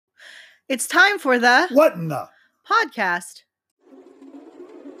It's time for the What in the podcast.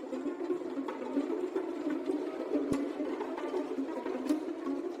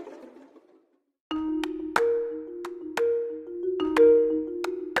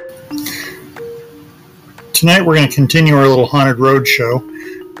 Tonight we're going to continue our little haunted road show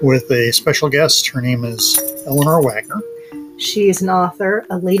with a special guest. Her name is Eleanor Wagner. She is an author,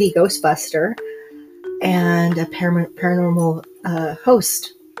 a lady Ghostbuster, and a paranormal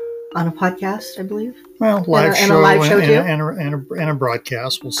host on a podcast, I believe. Well, live and a live show too. And a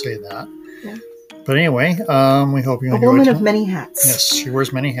broadcast, we'll say that. Yeah. But anyway, we hope you enjoy it. A woman of many hats. Yes, she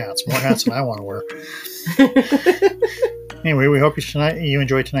wears many hats. More hats than I want to wear. Anyway, we hope you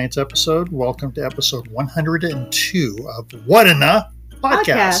enjoy tonight's episode. Welcome to episode 102 of What in the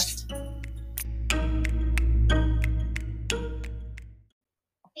Podcast. Begin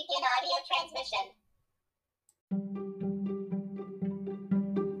audio transmission.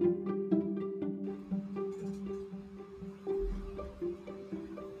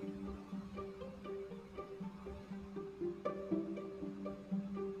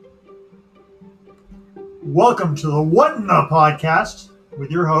 Welcome to the What in the Podcast with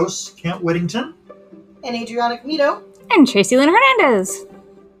your hosts, Kent Whittington And Adriana Camito. And Tracy Lynn Hernandez.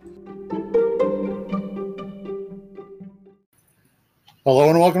 Hello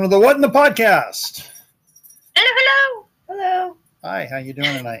and welcome to the What in the Podcast. Hello. Hello. Hi, how you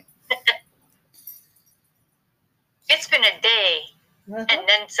doing tonight? It's been a day and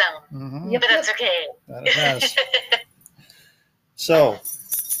then some, Mm-hmm. Yep. but that's okay. That it has. So,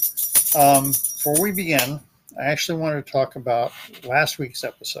 before we begin, I actually wanted to talk about last week's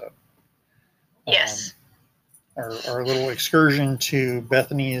episode. Yes. Our little excursion to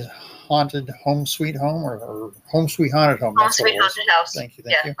Bethany's haunted home sweet home or home sweet haunted home. Home That's what Sweet it was. Haunted House. Thank you.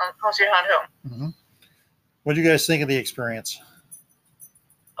 Yeah, Home Sweet Haunted Home. Mm-hmm. What do you guys think of the experience?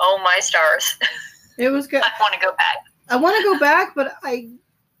 Oh, my stars. It was good. I want to go back. I want to go back, but I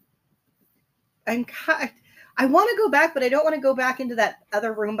want to go back, but I don't want to go back into that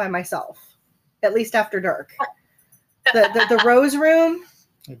other room by myself. At least after dark. The Rose room.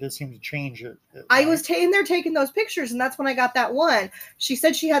 It did seem to change it. I was in there taking those pictures, and that's when I got that one. She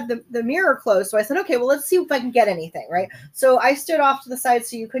said she had the mirror closed, so I said, okay, well, let's see if I can get anything, right? So I stood off to the side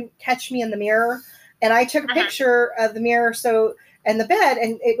so you couldn't catch me in the mirror, and I took a picture of the mirror and the bed,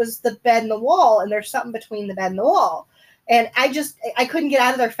 and it was the bed and the wall, and there's something between the bed and the wall. And I couldn't get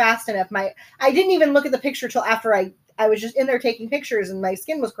out of there fast enough. I didn't even look at the picture till after I was just in there taking pictures, and my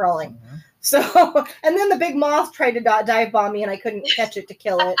skin was crawling. Mm-hmm. So, and then the big moth tried to dive bomb me, and I couldn't catch it to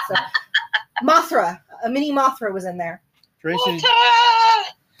kill it. So, a mini Mothra was in there. Tracy,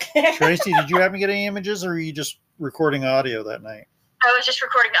 did you happen to get any images, or were you just recording audio that night? I was just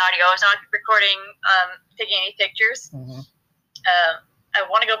recording audio. I was not recording, taking any pictures. Mm-hmm. I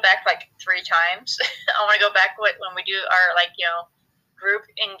want to go back like 3 times. I want to go back when we do our group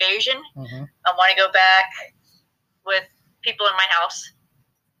invasion. Mm-hmm. I want to go back with people in my house.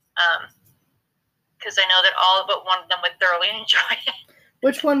 Because I know that all but one of them would thoroughly enjoy it.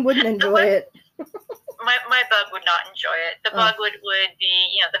 Which one wouldn't enjoy it? My bug would not enjoy it. The bug would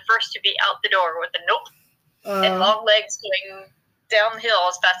be, the first to be out the door with a nope and long legs going down the hill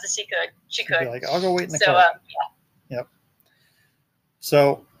as fast as she could. She could. Like, I'll go wait in the car. Yeah. Yep.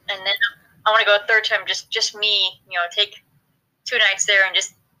 So. And then I want to go a third time, just me, take 2 nights there and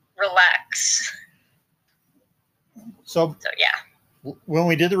just relax. So yeah. When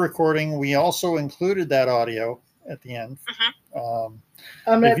we did the recording, we also included that audio at the end. Mm-hmm.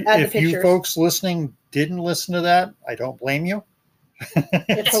 I'm going to add the pictures. If you folks listening didn't listen to that, I don't blame you.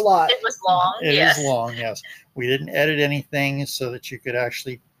 It's a lot. It was long. It is long, yes. We didn't edit anything so that you could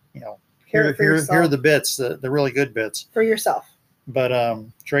actually, hear the bits, the really good bits. For yourself. But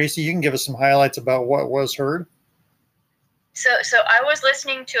Tracy, you can give us some highlights about what was heard. So I was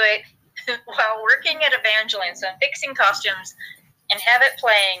listening to it while working at Evangeline, so I'm fixing costumes and have it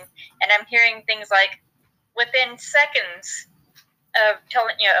playing, and I'm hearing things like within seconds of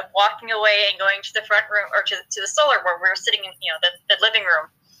walking away and going to the front room or to the solar where we were sitting in the living room.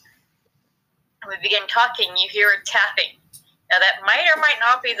 And we begin talking. You hear it tapping. Now that might or might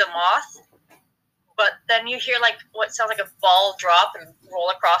not be the moth, but then you hear like what sounds like a ball drop and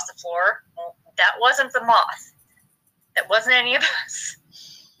roll across the floor. Well, that wasn't the moth. That wasn't any of us.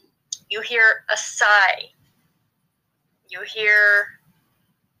 You hear a sigh. You hear,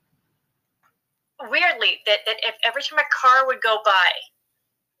 weirdly, that if every time a car would go by,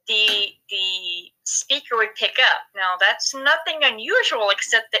 the speaker would pick up. Now, that's nothing unusual,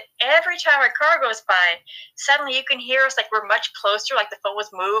 except that every time a car goes by, suddenly you can hear us like we're much closer, like the phone was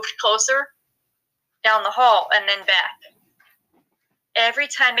moved closer down the hall and then back. every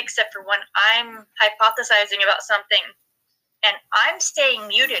time except for when I'm hypothesizing about something and I'm staying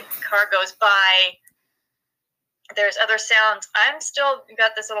muted. Car goes by. There's other sounds. I'm still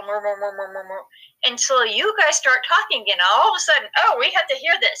got this little more, until you guys start talking again. All of a sudden, oh, we have to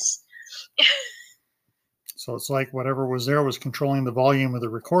hear this. So it's like whatever was there was controlling the volume of the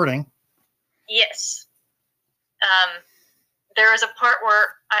recording. Yes. There is a part where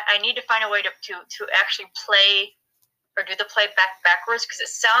I need to find a way to actually play or do the play backwards, because it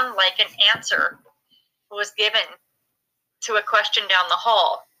sounded like an answer was given to a question down the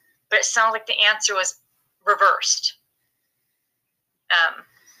hall, but it sounded like the answer was reversed.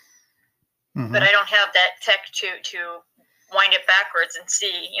 But I don't have that tech to wind it backwards and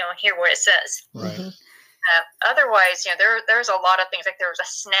see, hear what it says. Right. Otherwise, there's a lot of things. Like there was a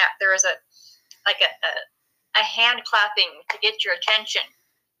snap. There was a hand clapping to get your attention.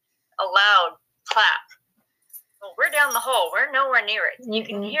 A loud clap. Well, we're down the hall. We're nowhere near it. You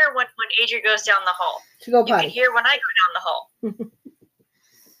can hear when Adria goes down the hall. You can hear when I go down the hall.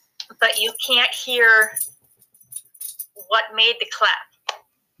 But you can't hear what made the clap.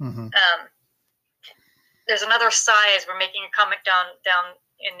 There's another sigh as we're making a comment down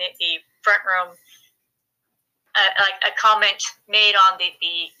in the front room. Like a comment made on the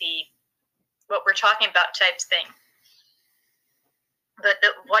what we're talking about types thing. But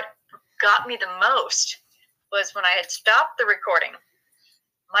what got me the most was when I had stopped the recording.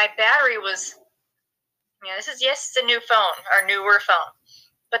 My battery was, it's a new phone, or newer phone,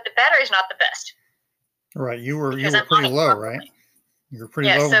 but the battery's not the best. Right, you were pretty low, right? You were pretty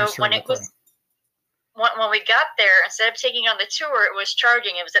low. Yeah, so when we got there, instead of taking on the tour, it was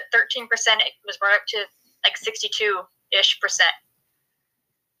charging. It was at 13%. It was brought up to like 62-ish%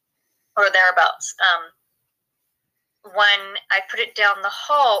 or thereabouts. When I put it down the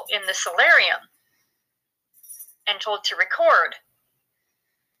hall in the solarium and told to record,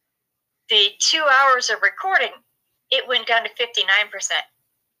 the 2 hours of recording, it went down to 59%,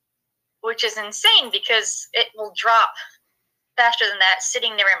 which is insane because it will drop faster than that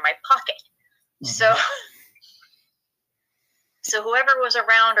sitting there in my pocket. So whoever was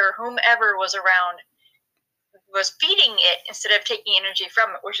around or whomever was around was feeding it instead of taking energy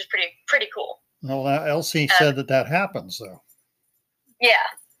from it, which is pretty cool. Well, Elsie said that happens, though. Yeah.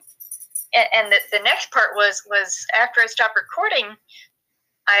 And the next part was after I stopped recording,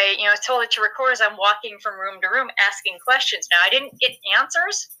 I told it to record as I'm walking from room to room asking questions. Now, I didn't get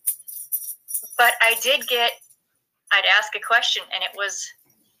answers, but I'd ask a question, and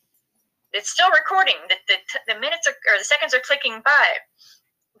it's still recording. The minutes or the seconds are clicking by,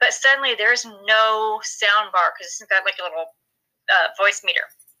 but suddenly there's no sound bar because it's got like a little voice meter.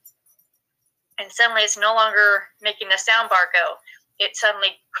 And suddenly it's no longer making the sound bar go. It's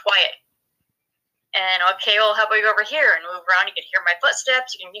suddenly quiet. And okay, well, how about we go over here and move around? You can hear my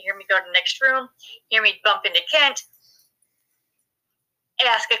footsteps. You can hear me go to the next room. Hear me bump into Kent.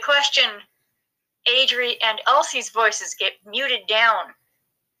 Ask a question. Adri and Elsie's voices get muted down,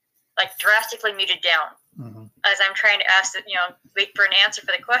 like drastically muted down, as I'm trying to ask it, wait for an answer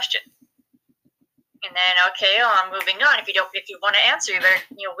for the question. And then, okay, I'm moving on. If you want to answer, you better,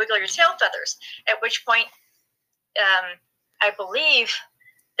 wiggle your tail feathers. At which point, I believe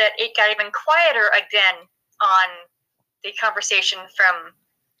that it got even quieter again on the conversation from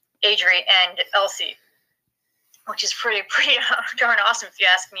Adri and Elsie, which is pretty darn awesome if you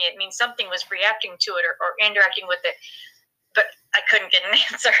ask me. It means something was reacting to it or interacting with it, but I couldn't get an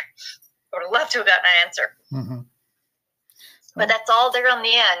answer. I would have loved to have gotten an answer. But that's all there on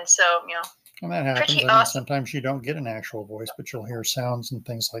the end, so, And that happens. Pretty I mean, awesome. Sometimes you don't get an actual voice, but you'll hear sounds and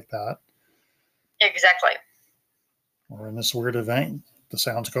things like that. Exactly. Or in this weird event, the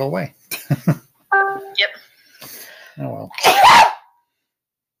sounds go away. Yep. Oh, well.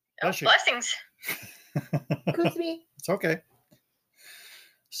 Blessings. Excuse me. It's okay.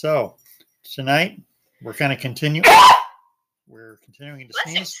 So, tonight, we're kind of continuing. We're continuing to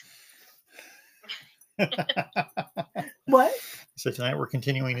sneeze. What? So tonight we're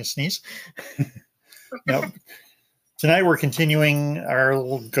continuing to sneeze. No. Tonight we're continuing our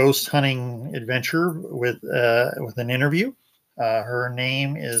little ghost hunting adventure with an interview. Her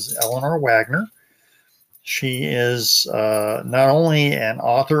name is Eleanor Wagner. She is not only an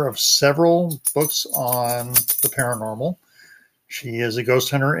author of several books on the paranormal, she is a ghost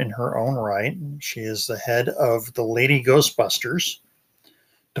hunter in her own right. She is the head of the Lady Ghostbusters.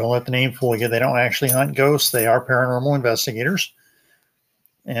 Don't let the name fool you. They don't actually hunt ghosts. They are paranormal investigators.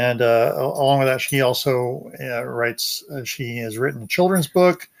 And along with that, she also writes, she has written a children's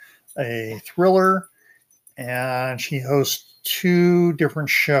book, a thriller, and she hosts 2 different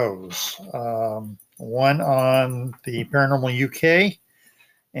shows. One on the Paranormal UK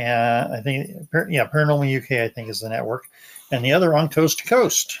And I think, yeah, Paranormal UK, I think, is the network. And the other on Coast to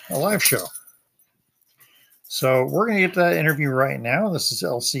Coast, a live show. So we're going to get that interview right now. This is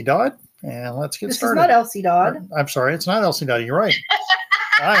Elsie Dodd, and let's get started. This is not Elsie Dodd. I'm sorry, it's not Elsie Dodd. You're right.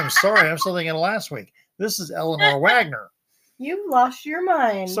 I'm sorry. I'm still thinking of last week. This is Eleanor Wagner. You've lost your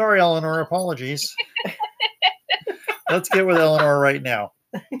mind. Sorry, Eleanor. Apologies. Let's get with Eleanor right now.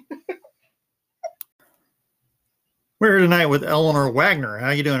 We're here tonight with Eleanor Wagner. How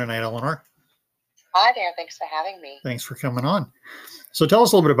you doing tonight, Eleanor? Hi there. Thanks for having me. Thanks for coming on. So tell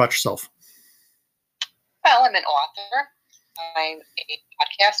us a little bit about yourself. Well, I'm an author. I'm a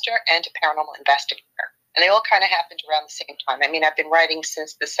podcaster and a paranormal investigator. And they all kind of happened around the same time. I mean, I've been writing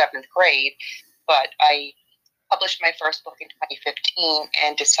since the 7th grade, but I published my first book in 2015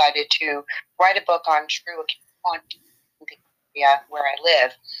 and decided to write a book on true hauntings in the area where I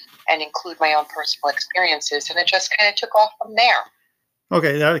live and include my own personal experiences. And it just kind of took off from there.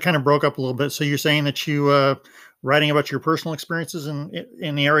 Okay, that kind of broke up a little bit. So you're saying that you writing about your personal experiences in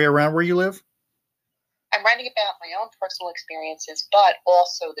the area around where you live? I'm writing about my own personal experiences, but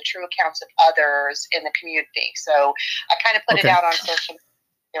also the true accounts of others in the community. So I kind of put it out on social media.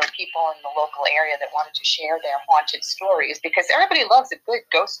 There were people in the local area that wanted to share their haunted stories because everybody loves a good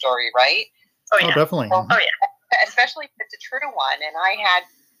ghost story, right? Oh, yeah. Oh, definitely. So, especially if it's a true one. And I had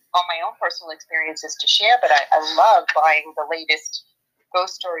all my own personal experiences to share, but I love buying the latest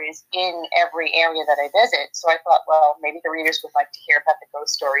ghost stories in every area that I visit. So I thought, well, maybe the readers would like to hear about the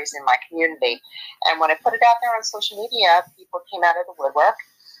ghost stories in my community. And when I put it out there on social media, people came out of the woodwork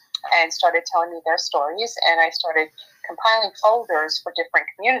and started telling me their stories. And I started compiling folders for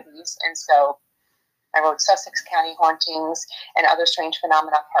different communities. And so I wrote Sussex County Hauntings and Other Strange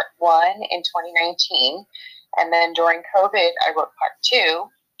Phenomena Part 1 in 2019. And then during COVID, I wrote Part 2.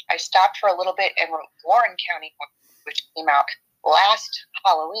 I stopped for a little bit and wrote Warren County Hauntings, which came out last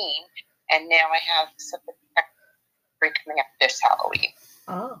Halloween, and now I have something coming up this Halloween.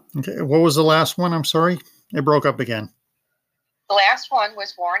 Oh. Okay. What was the last one? I'm sorry. It broke up again. The last one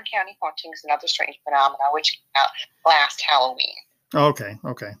was Warren County Hauntings and Other Strange Phenomena, which came out last Halloween. Okay.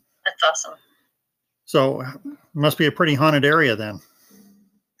 That's awesome. So must be a pretty haunted area then.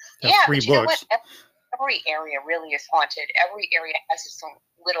 Yeah, three but you know books. what? Every area really is haunted. Every area has its own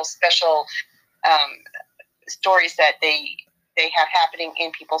little special stories that they have happening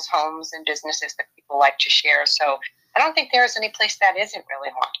in people's homes and businesses that people like to share. So I don't think there is any place that isn't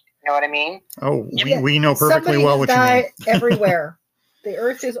really haunted. You know what I mean? Oh, we know perfectly well what you mean. Everywhere. The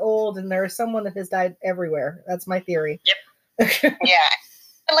earth is old and there is someone that has died everywhere. That's my theory. Yep. Yeah.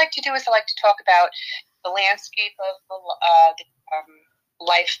 What I like to do is I like to talk about the landscape of the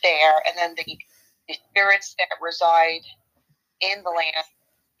life there, and then the spirits that reside in the land.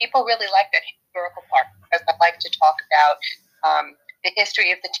 People really like that historical part because I like to talk about the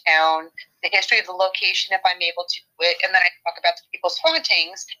history of the town, the history of the location if I'm able to do it, and then I talk about the people's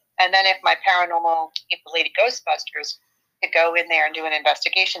hauntings, and then if my paranormal, if the Lady Ghostbusters could go in there and do an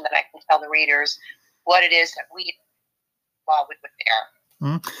investigation, then I can tell the readers what it is that we while we were there.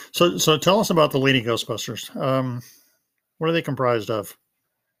 Mm-hmm. So tell us about the Lady Ghostbusters. What are they comprised of?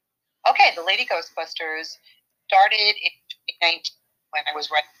 Okay, the Lady Ghostbusters started in 2019 when I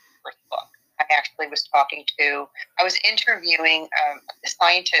was writing the first book. I was interviewing the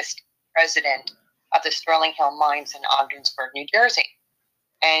scientist president of the Sterling Hill Mines in Ogdensburg, New Jersey.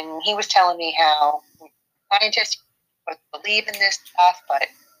 And he was telling me how scientists believe in this stuff, but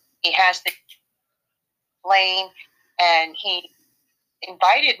he has the plane, and he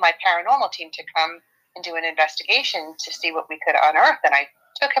invited my paranormal team to come and do an investigation to see what we could unearth. And I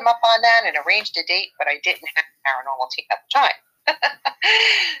took him up on that and arranged a date, but I didn't have a paranormal team at the time.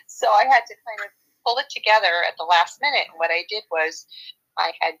 So I had to kind of pull it together at the last minute. And what I did was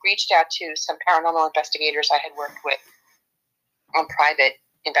I had reached out to some paranormal investigators I had worked with on private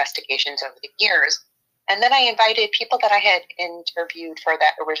investigations over the years. And then I invited people that I had interviewed for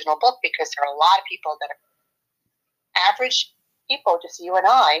that original book, because there are a lot of people that are average people, just you and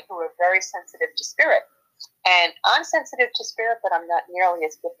I, who are very sensitive to spirit. And I'm sensitive to spirit, but I'm not nearly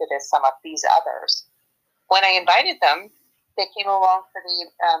as gifted as some of these others. When I invited them, they came along for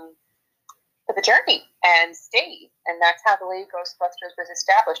the journey and stayed. And that's how the Lady Ghostbusters was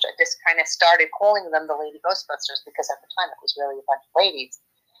established. I just kind of started calling them the Lady Ghostbusters because at the time it was really a bunch of ladies.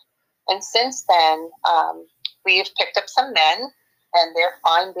 And since then, we've picked up some men, and they're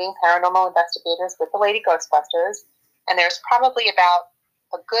fine being paranormal investigators with the Lady Ghostbusters. And there's probably about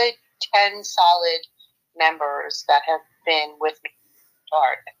a good 10 solid members that have been with me from the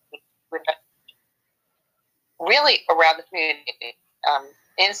start. Really around the community.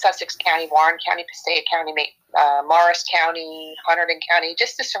 in Sussex County, Warren County, Passaic County, Morris County, Hunterdon County,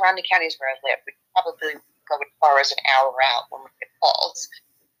 just the surrounding counties where I live. We probably go as far as an hour out when we get calls.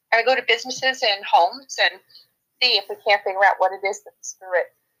 And I go to businesses and homes and see if we can't figure out what it is that the spirit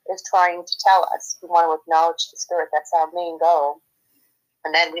is trying to tell us. We want to acknowledge the spirit. That's our main goal.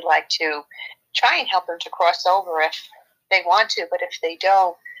 And then we like to try and help them to cross over if they want to, but if they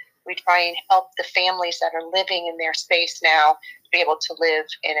don't, we try and help the families that are living in their space now to be able to live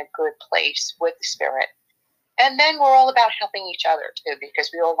in a good place with the spirit. And then we're all about helping each other too,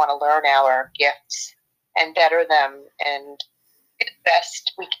 because we all want to learn our gifts and better them and do the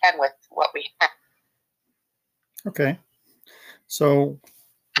best we can with what we have. Okay. So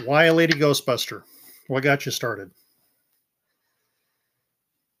why a Lady Ghostbuster? What got you started?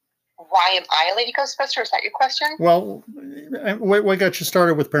 Why am I a Lady Ghostbuster? Is that your question? Well, what got you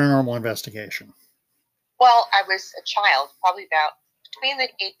started with paranormal investigation? Well, I was a child, probably about between the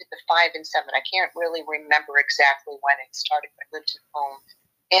ages of 5 and 7. I can't really remember exactly when it started. I lived at home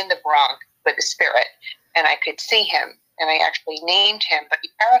in the Bronx with a spirit, and I could see him, and I actually named him, but he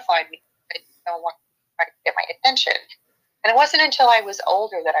terrified me. I didn't want to get my attention. And it wasn't until I was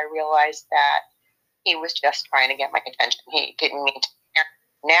older that I realized that he was just trying to get my attention. He didn't mean to.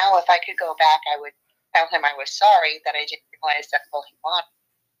 Now, if I could go back, I would tell him I was sorry that I didn't realize that's all he wanted.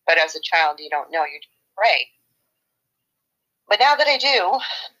 But as a child, you don't know. You're just afraid. But now that I do,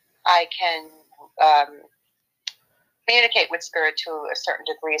 I can communicate with spirit to a certain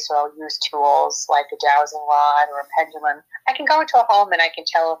degree. So I'll use tools like a dowsing rod or a pendulum. I can go into a home and I can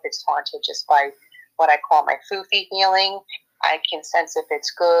tell if it's haunted just by what I call my foofy feeling. I can sense if it's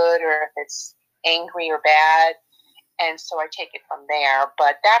good or if it's angry or bad. And so I take it from there.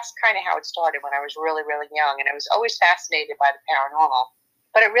 But that's kind of how it started when I was really, really young. And I was always fascinated by the paranormal.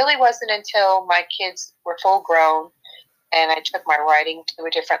 But it really wasn't until my kids were full grown and I took my writing to a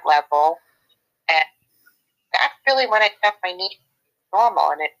different level. And that's really when I found my need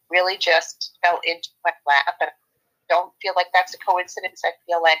normal. And it really just fell into my lap. And I don't feel like that's a coincidence. I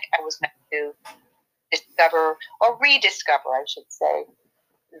feel like I was meant to discover, or rediscover, I should say,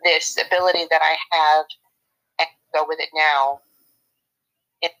 this ability that I have and go with it now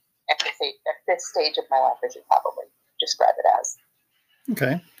at this stage of my life, as you probably describe it as.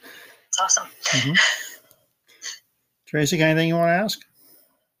 Okay. It's awesome. Mm-hmm. Tracy, anything you want to ask?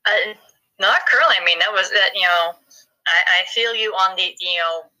 Not currently. I mean, that was that. I feel you on the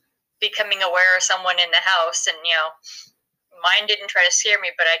becoming aware of someone in the house, and mine didn't try to scare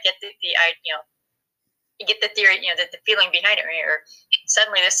me, but I get you get the theory, the feeling behind it. Or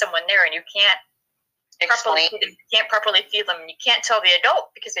suddenly there's someone there, and you can't properly feel them. You can't tell the adult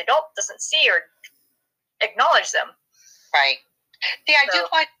because the adult doesn't see or acknowledge them. Right. See, I do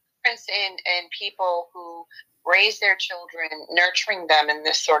find a difference in people who raise their children, nurturing them and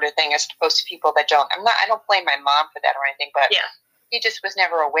this sort of thing, as opposed to people that don't. I don't blame my mom for that or anything, but she just was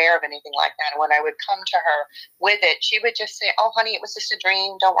never aware of anything like that. And when I would come to her with it, she would just say, "Oh, honey, it was just a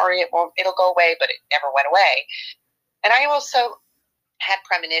dream. Don't worry, it'll go away." But it never went away. And I also had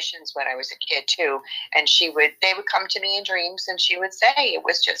premonitions when I was a kid too, and they would come to me in dreams, and she would say it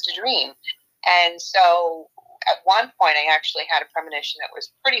was just a dream. And so at one point, I actually had a premonition that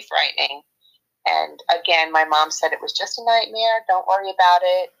was pretty frightening. And again, my mom said it was just a nightmare. Don't worry about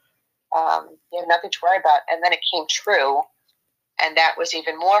it. You have nothing to worry about. And then it came true. And that was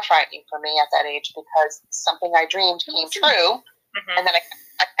even more frightening for me at that age because something I dreamed came true. Mm-hmm. And then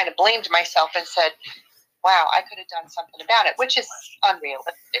I kind of blamed myself and said, wow, I could have done something about it, which is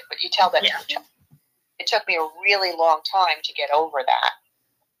unrealistic. But you tell that it took me a really long time to get over that.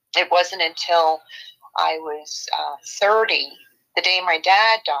 It wasn't until I was 30, the day my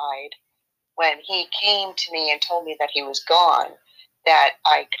dad died, when he came to me and told me that he was gone, that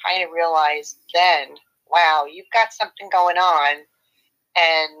I kind of realized then, wow, you've got something going on,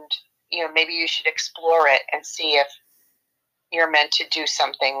 and maybe you should explore it and see if you're meant to do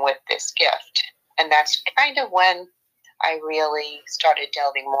something with this gift. And that's kind of when I really started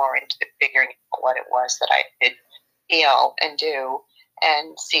delving more into figuring out what it was that I could feel and do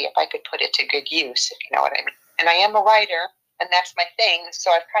and see if I could put it to good use, if you know what I mean. And I am a writer, and that's my thing,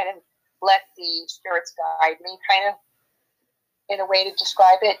 so I've kind of let the spirits guide me, kind of in a way to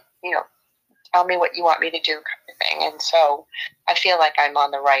describe it, tell me what you want me to do, kind of thing. And so I feel like I'm on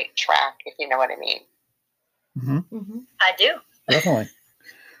the right track, if you know what I mean. Mm-hmm. Mm-hmm. I do. Definitely.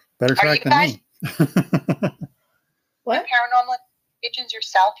 Better track than me. What? Paranormal investigations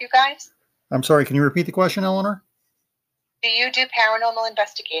yourself, you guys? I'm sorry, can you repeat the question, Eleanor? Do you do paranormal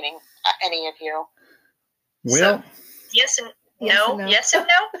investigating, any of you? Well, yes and no. Yes and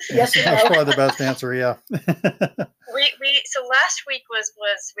no. Yes and no. That's probably the best answer, yeah. So last week was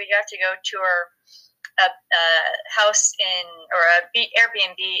we got to go tour a house or a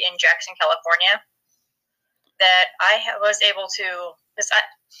Airbnb in Jackson, California. That I was able to, because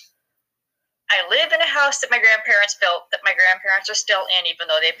I live in a house that my grandparents built, that my grandparents are still in, even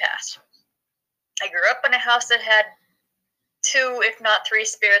though they passed. I grew up in a house that had 2, if not 3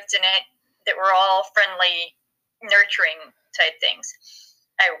 spirits in it that were all friendly, nurturing type things.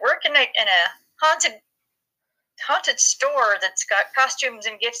 I work in a haunted store that's got costumes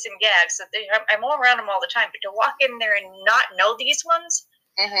and gifts and gags. So I'm all around them all the time. But to walk in there and not know these ones,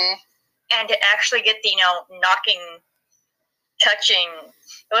 and to actually get the knocking, touching,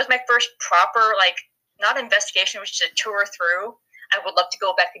 it was my first proper not investigation, it was just a tour through. I would love to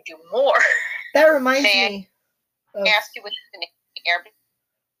go back and do more. That reminds me. I asked you what the name of the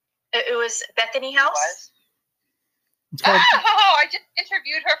Airbnb. It was Bethany House. I just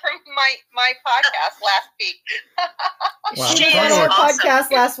interviewed her from my podcast last week. Wow. She was on our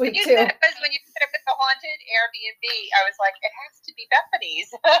podcast last week too. Because when you said it was a haunted Airbnb, I was like, it has to be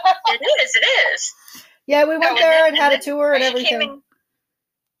Bethany's. It is. Yeah, we went there and had a tour and everything.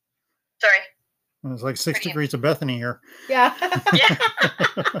 Sorry. It was like 6 degrees of Bethany here. Yeah. Yeah.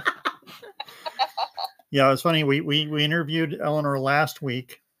 Yeah, it's funny. We interviewed Eleanor last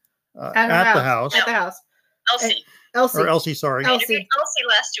week at the house. At the house. Elsie. Or Elsie, sorry. Elsie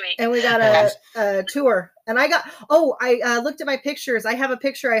last week. And we got a tour. And I looked at my pictures. I have a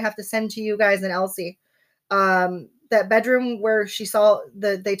picture I have to send to you guys and Elsie. That bedroom where she saw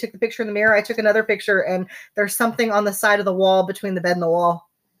they took the picture in the mirror. I took another picture, and there's something on the side of the wall between the bed and the wall.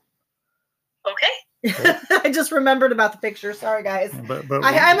 Okay. I just remembered about the picture. Sorry, guys. But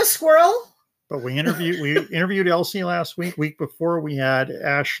I'm a squirrel. But we interviewed Elsie last week. Week before, we had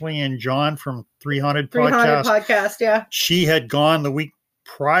Ashley and John from 300 podcast. Yeah. She had gone the week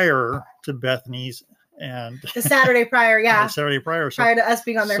prior to Bethany's, and the Saturday prior. Yeah. The Saturday prior. So, prior to us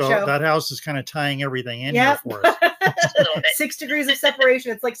being on their show. That house is kind of tying everything in here for us. 6 degrees of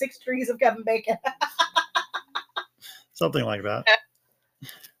separation. It's like 6 degrees of Kevin Bacon. Something like that.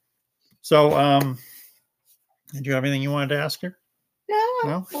 So, did you have anything you wanted to ask her?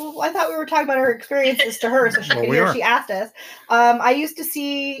 No? Well, I thought we were talking about her experiences to her, so she could hear. She asked us. I used to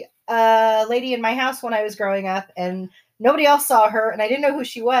see a lady in my house when I was growing up, and nobody else saw her, and I didn't know who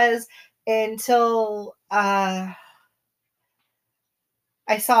she was until I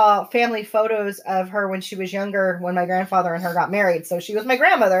saw family photos of her when she was younger, when my grandfather and her got married. So she was my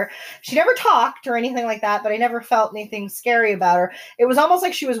grandmother. She never talked or anything like that, but I never felt anything scary about her. It was almost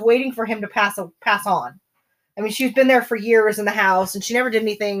like she was waiting for him to pass on. I mean, she's been there for years in the house, and she never did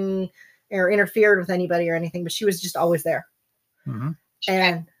anything or interfered with anybody or anything, but she was just always there. Mm-hmm.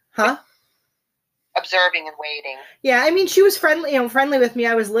 And, observing and waiting. Yeah, I mean, she was friendly with me.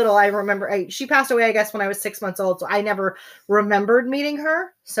 I was little. I remember she passed away, I guess, when I was 6 months old, so I never remembered meeting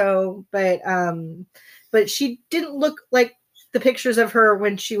her. So, but she didn't look like the pictures of her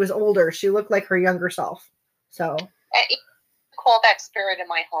when she was older. She looked like her younger self. So, I call that spirit in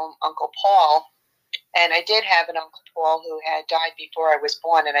my home Uncle Paul. And I did have an Uncle Paul who had died before I was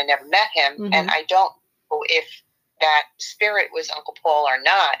born, and I never met him. Mm-hmm. And I don't know if that spirit was Uncle Paul or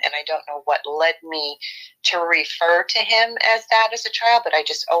not. And I don't know what led me to refer to him as that as a child, but I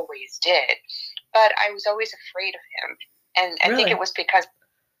just always did. But I was always afraid of him. And I think it was because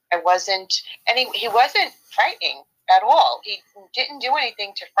I wasn't, and he wasn't frightening at all. He didn't do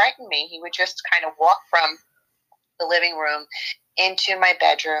anything to frighten me. He would just kind of walk from the living room into my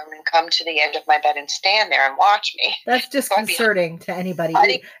bedroom and come to the edge of my bed and stand there and watch me. That's disconcerting to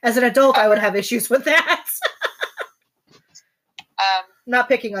anybody. As an adult, I would have issues with that. I'm not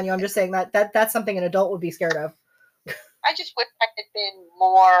picking on you. I'm just saying that's something an adult would be scared of. I just wish I had been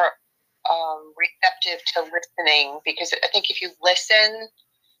more receptive to listening, because I think if you listen,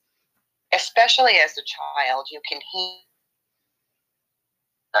 especially as a child, you can hear.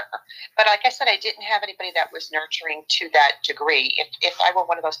 But like I said, I didn't have anybody that was nurturing to that degree. If I were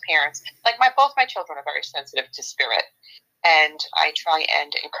one of those parents, like both my children are very sensitive to spirit, and I try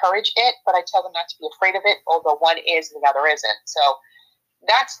and encourage it, but I tell them not to be afraid of it, although one is and the other isn't. So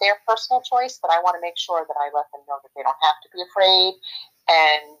that's their personal choice, but I want to make sure that I let them know that they don't have to be afraid.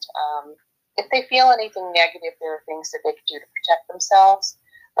 And if they feel anything negative, there are things that they can do to protect themselves.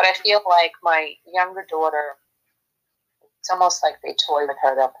 But I feel like my younger daughter, it's almost like they toy with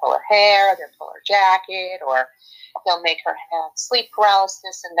her. They'll pull her hair, they'll pull her jacket, or they'll make her have sleep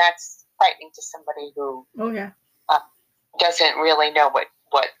paralysis, and that's frightening to somebody who doesn't really know what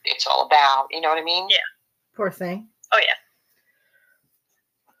it's all about. You know what I mean? Yeah. Poor thing. Oh, yeah.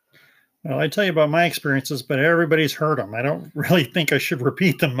 Well, I tell you about my experiences, but everybody's heard them. I don't really think I should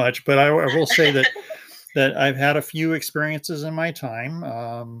repeat them much, but I will say that that I've had a few experiences in my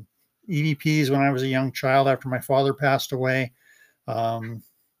time. EVPs when I was a young child after my father passed away, up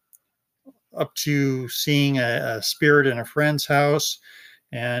to seeing a spirit in a friend's house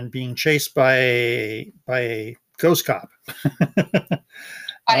and being chased by a ghost cop.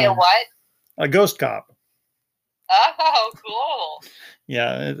 By a what? A ghost cop. Oh, cool.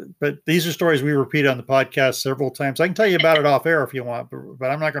 Yeah, but these are stories we repeat on the podcast several times. I can tell you about it off air if you want, but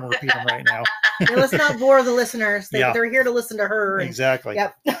I'm not going to repeat them right now. Yeah, let's not bore the listeners. Yeah. They're here to listen to her. Exactly.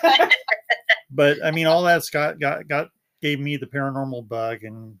 Yep. But I mean, all that's gave me the paranormal bug,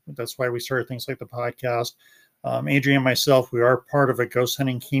 and that's why we started things like the podcast. Adrian and myself, we are part of a ghost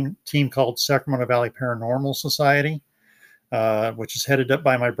hunting team called Sacramento Valley Paranormal Society, which is headed up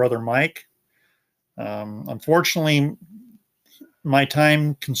by my brother Mike. Unfortunately, my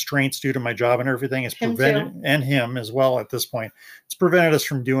time constraints due to my job and everything has prevented, and him as well at this point, it's prevented us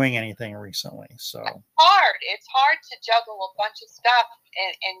from doing anything recently. So it's hard to juggle a bunch of stuff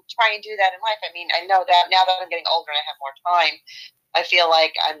and try and do that in life. I mean, I know that now that I'm getting older and I have more time, I feel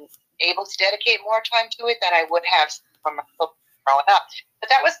like I'm able to dedicate more time to it than I would have from growing up.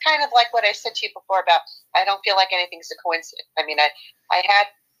 But that was kind of like what I said to you before about, I don't feel like anything's a coincidence. I mean, I had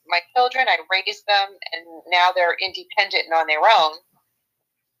my children, I raised them, and now they're independent and on their own.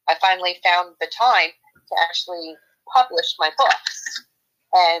 I finally found the time to actually publish my books,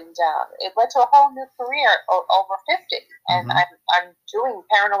 and it led to a whole new career over 50. And I'm doing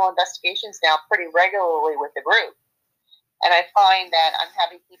paranormal investigations now pretty regularly with the group, and I find that I'm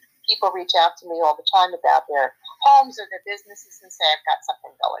having people reach out to me all the time about their homes or their businesses and say, I've got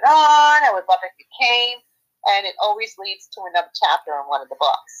something going on, I would love if you came. And it always leads to another chapter in one of the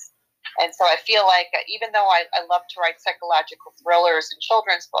books. And so I feel like even though I love to write psychological thrillers and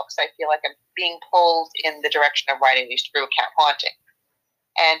children's books, I feel like I'm being pulled in the direction of writing these true account haunting.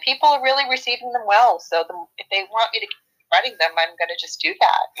 And people are really receiving them well. So if they want me to keep writing them, I'm going to just do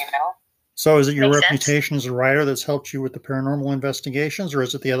that, you know? So is it your Makes reputation as a writer that's helped you with the paranormal investigations, or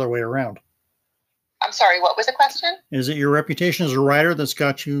is it the other way around? I'm sorry, what was the question? Is it your reputation as a writer that's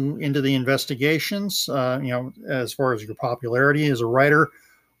got you into the investigations, as far as your popularity as a writer,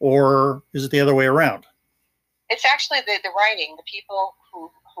 or is it the other way around? It's actually the writing. The people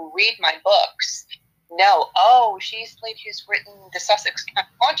who read my books know, oh, she's the lady who's written the Sussex County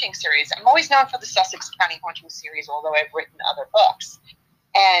Haunting series. I'm always known for the Sussex County Haunting series, although I've written other books.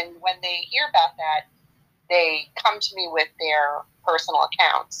 And when they hear about that, they come to me with their personal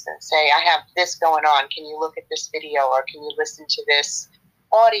accounts and say, I have this going on. Can you look at this video, or can you listen to this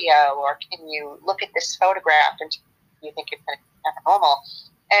audio, or can you look at this photograph and you think it's paranormal?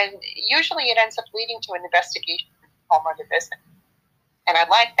 And usually it ends up leading to an investigation home or the business. And I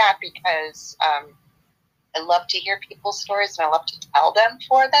like that because I love to hear people's stories and I love to tell them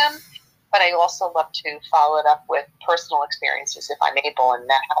for them. But I also love to follow it up with personal experiences if I'm able, and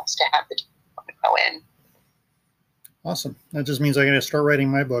that helps to have the time to go in. Awesome. That just means I got to start writing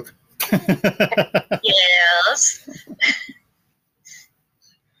my book. Yes.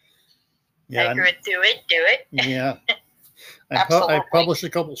 Yeah. Do it. Yeah. I published a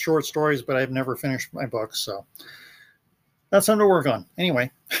couple short stories, but I've never finished my book, so that's something to work on.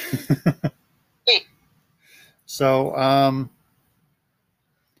 Anyway. So,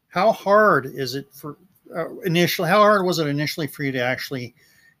 how hard is it for how hard was it initially for you to actually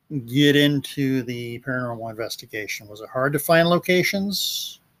get into the paranormal investigation? Was it hard to find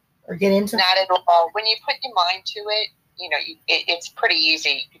locations or get into? Not at all. When you put your mind to it, it's pretty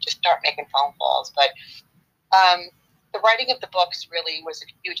easy. You just start making phone calls. But the writing of the books really was a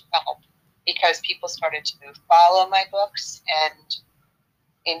huge help because people started to follow my books and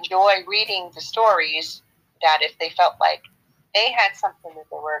enjoy reading the stories, that if they felt like they had something that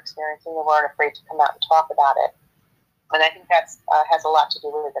they were experiencing, they weren't afraid to come out and talk about it. And I think that has a lot to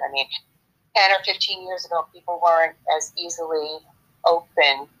do with it. I mean, 10 or 15 years ago, people weren't as easily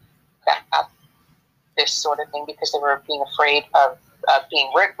open about this sort of thing because they were being afraid of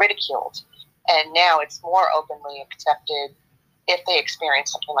being ridiculed. And now it's more openly accepted. If they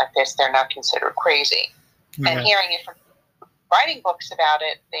experience something like this, they're not considered crazy. Yeah. And hearing it from writing books about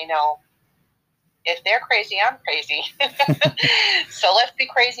it, they know if they're crazy, I'm crazy. So let's be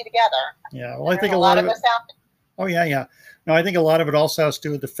crazy together. Yeah, well, I think a lot of it. Us out there. Oh, yeah. No, I think a lot of it also has to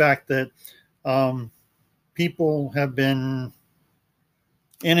do with the fact that people have been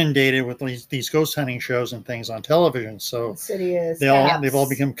inundated with these ghost hunting shows and things on television. So they've all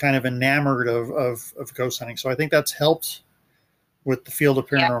become kind of enamored of ghost hunting. So I think that's helped with the field of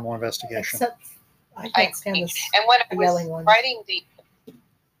paranormal investigation. Except I can't stand this. And when I was one. writing the,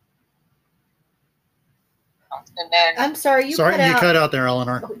 and then I'm sorry, you cut out there,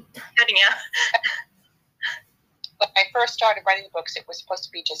 Eleanor. Cutting out. I first started writing the books, it was supposed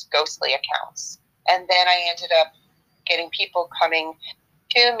to be just ghostly accounts. And then I ended up getting people coming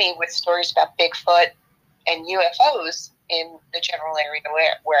to me with stories about Bigfoot and UFOs in the general area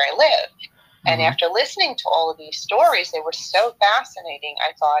where I live. And after listening to all of these stories, they were so fascinating.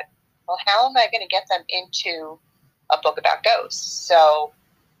 I thought, well, how am I going to get them into a book about ghosts? So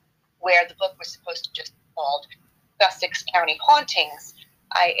where the book was supposed to just be called Sussex County Hauntings,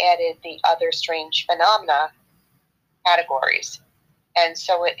 I added the other strange phenomena categories. And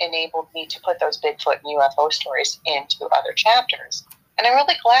so it enabled me to put those Bigfoot and UFO stories into other chapters. And I'm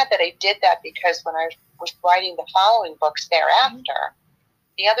really glad that I did that, because when I was writing the following books thereafter,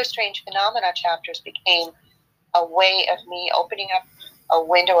 the other strange phenomena chapters became a way of me opening up a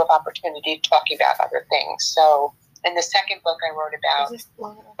window of opportunity talking about other things. So in the second book, I wrote about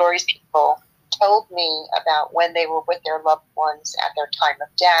stories people told me about when they were with their loved ones at their time of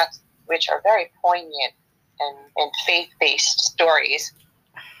death, which are very poignant and faith-based stories.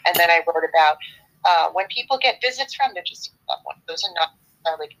 And then I wrote about when people get visits from their deceased loved ones. Those are not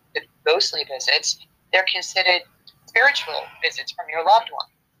necessarily considered ghostly visits. They're considered spiritual visits from your loved one.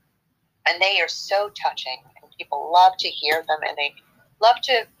 And they are so touching. And people love to hear them, and they love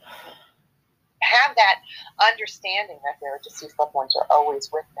to have that understanding that their deceased loved ones are always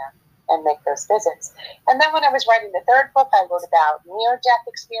with them and make those visits. And then when I was writing the third book, I wrote about near-death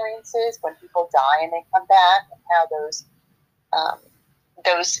experiences, when people die and they come back, and how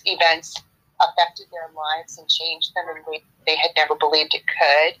those events affected their lives and changed them in ways they had never believed it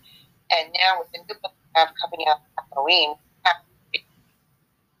could. And now with the new book I have coming out Halloween,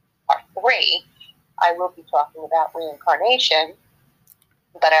 part 3, I will be talking about reincarnation,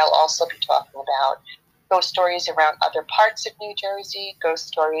 but I'll also be talking about ghost stories around other parts of New Jersey, ghost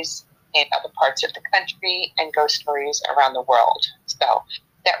stories in other parts of the country, and ghost stories around the world. So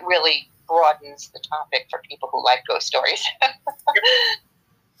that really broadens the topic for people who like ghost stories.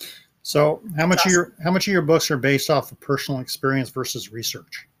 So how much of your books are based off of personal experience versus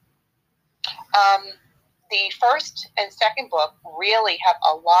research? The first and second book really have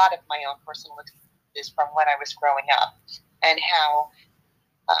a lot of my own personal experiences from when I was growing up, and how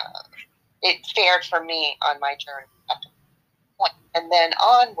it fared for me on my journey up to that point. And then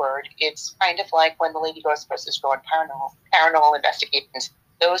onward, it's kind of like when the Lady Ghostbusters go on paranormal investigations,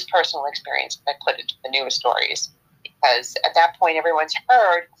 those personal experiences I put into the newest stories. Because at that point, everyone's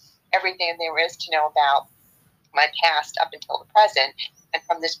heard everything there is to know about my past up until the present. And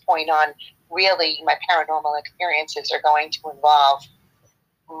from this point on, really, my paranormal experiences are going to involve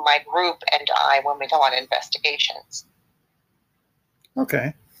my group and I when we go on investigations.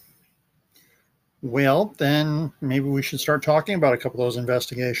 Okay. Well, then maybe we should start talking about a couple of those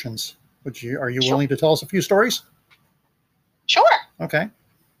investigations. Are you willing to tell us a few stories? Sure. Okay.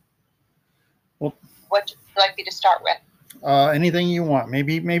 Well, what would you like me to start with? Anything you want.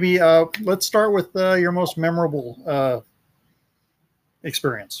 Maybe. Let's start with your most memorable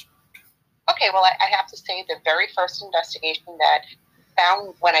experience. Okay. Well, I have to say the very first investigation that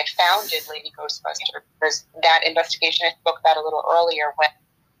when I founded Lady Ghostbuster, was that investigation I spoke about a little earlier, when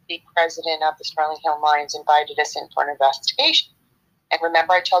the president of the Sterling Hill Mines invited us in for an investigation. And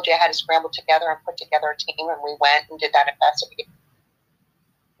remember, I told you I had to scramble together and put together a team, and we went and did that investigation.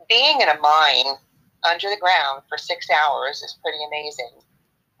 Being in a mine under the ground for 6 hours is pretty amazing.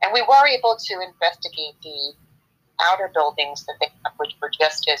 And we were able to investigate the outer buildings that they have, which were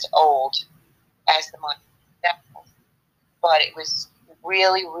just as old as the mine itself. But it was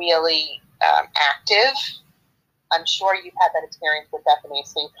really, really active. I'm sure you've had that experience with Bethany,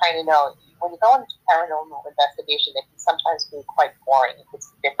 so you kind of know when you go into paranormal investigation, it can sometimes be quite boring. It can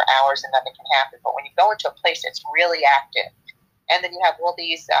sit for hours and nothing can happen. But when you go into a place that's really active, and then you have all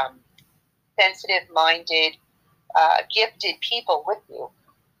these sensitive-minded, gifted people with you,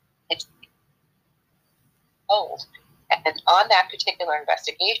 it's old. And on that particular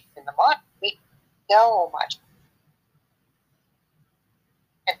investigation in the mine, we so much.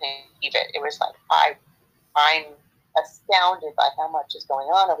 I can't believe it. It was like I'm astounded by how much is going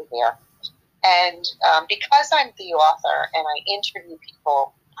on over here. And because I'm the author and I interview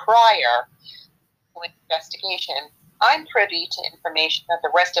people prior to an investigation, I'm privy to information that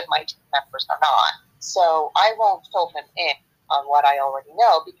the rest of my team members are not. So I won't fill them in on what I already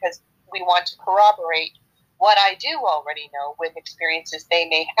know, because we want to corroborate what I do already know with experiences they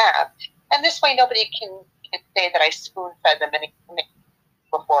may have. And this way nobody can say that I spoon-fed them any information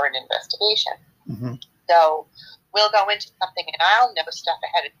before an investigation. Mm-hmm. So we'll go into something and I'll know stuff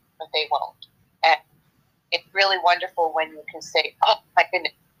ahead of time, but they won't. And it's really wonderful when you can say, oh my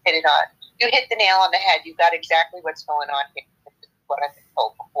goodness, hit it on. You hit the nail on the head. You got exactly what's going on here. This is what I've been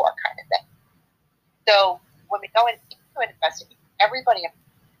told before, kind of thing. So when we go into an investigation. Everybody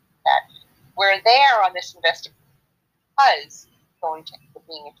that we're there on this investigation was going to end up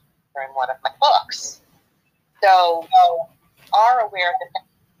being a chapter in one of my books. So are aware that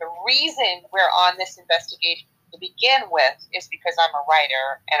the reason we're on this investigation to begin with is because I'm a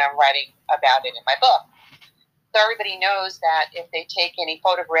writer and I'm writing about it in my book. So everybody knows that if they take any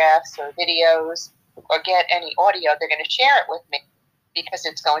photographs or videos or get any audio, they're going to share it with me because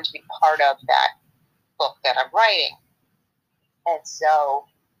it's going to be part of that book that I'm writing. And so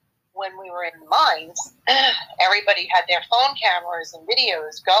when we were in the mines, everybody had their phone cameras and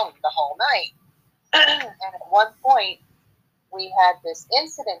videos going the whole night. And at one point, we had this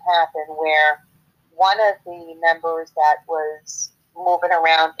incident happen where one of the members that was moving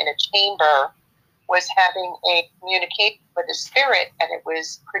around in a chamber was having a communication with a spirit, and it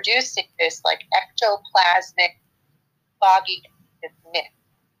was producing this like ectoplasmic foggy mist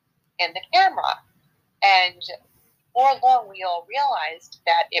in the camera. And before long, we all realized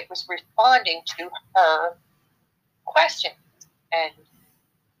that it was responding to her questions. And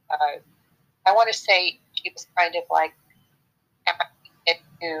I want to say she was kind of like,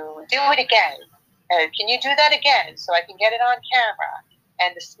 to do it again. Can you do that again so I can get it on camera?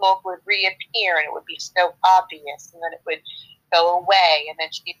 And the smoke would reappear and it would be so obvious, and then it would go away, and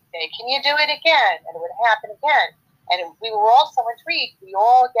then she'd say, can you do it again? And it would happen again. And we were all so intrigued, we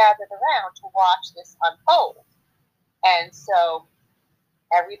all gathered around to watch this unfold. And so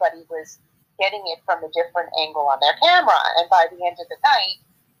everybody was getting it from a different angle on their camera. And by the end of the night,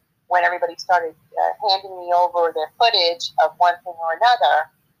 when everybody started handing me over their footage of one thing or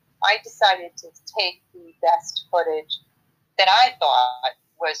another, I decided to take the best footage that I thought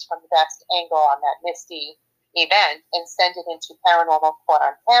was from the best angle on that misty event and send it into Paranormal Caught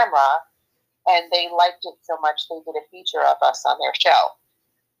on Camera. And they liked it so much they did a feature of us on their show.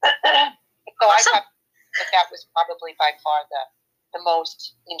 So I thought that was probably by far the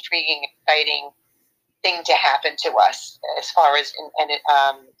most intriguing, exciting thing to happen to us as far as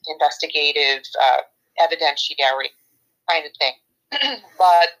investigative, evidentiary kind of thing.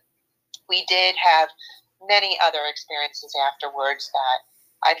 But we did have many other experiences afterwards that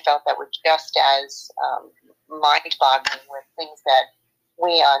I felt that were just as mind-boggling, with things that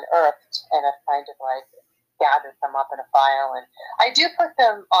we unearthed and have kind of like gathered them up in a file. And I do put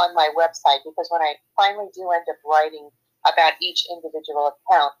them on my website because when I finally do end up writing about each individual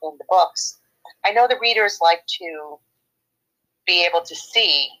account in the books, I know the readers like to be able to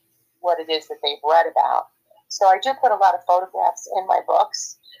see what it is that they've read about. So I do put a lot of photographs in my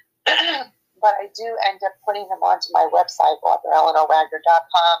books, but I do end up putting them onto my website,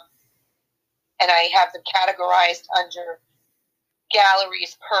 authoreleanorwagner.com, and I have them categorized under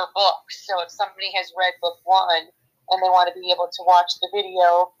galleries per book. So if somebody has read book one and they want to be able to watch the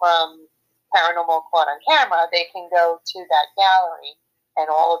video from Paranormal Caught on Camera, they can go to that gallery and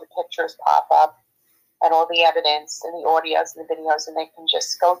all of the pictures pop up and all the evidence and the audios and the videos, and they can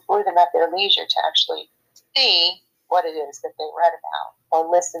just go through them at their leisure to actually see what it is that they read about or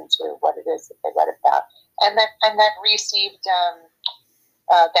listen to what it is that they read about. And that received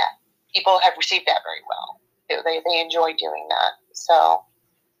that people have received that very well. They enjoy doing that. So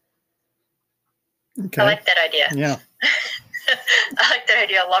okay. I like that idea. Yeah. I like that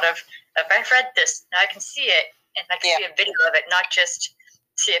idea a lot of, if I've read this, now I can see it, and I can see a video of it, not just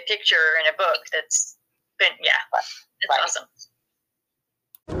see a picture in a book that's been, it's awesome.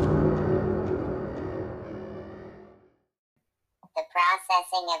 The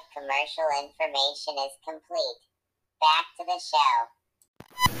processing of commercial information is complete. Back to the show.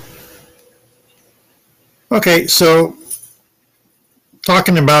 Okay, so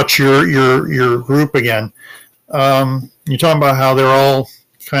talking about your group again, you're talking about how they're all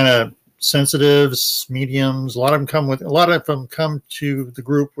kind of sensitives, mediums. A lot of them come to the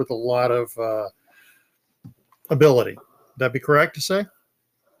group with a lot of ability. Would that be correct to say?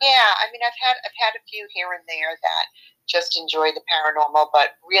 Yeah, I mean, I've had a few here and there that just enjoy the paranormal,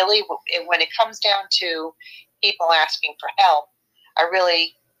 but really, when it comes down to people asking for help, I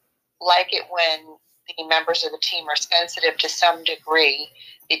really like it when the members of the team are sensitive to some degree,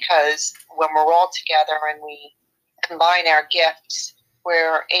 because when we're all together and we combine our gifts,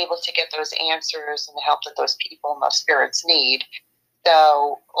 we're able to get those answers and the help that those people and those spirits need.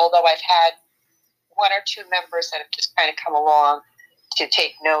 So although I've had one or two members that have just kind of come along to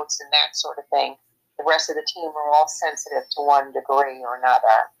take notes and that sort of thing, the rest of the team are all sensitive to one degree or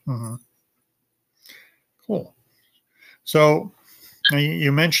another. Mm-hmm. Cool. So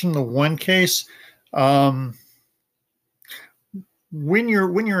you mentioned the one case. When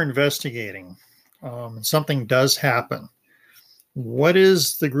you're investigating, something does happen, what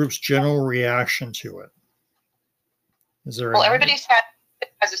is the group's general reaction to it? Is there? Well, everybody's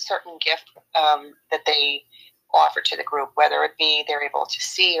has a certain gift that they offer to the group, whether it be they're able to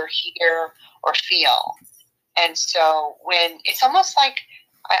see or hear or feel. And so when it's almost like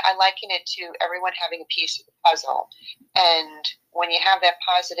I liken it to everyone having a piece of the puzzle. And when you have that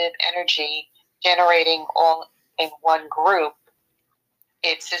positive energy generating all in one group,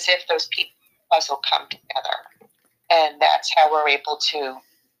 it's as if those pieces of the puzzle come together. And that's how we're able to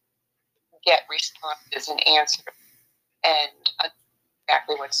get responses and answers and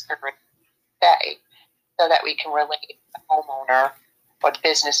exactly what spirit say, so that we can relate to the homeowner or the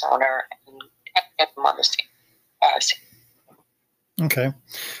business owner and get them on the same Okay.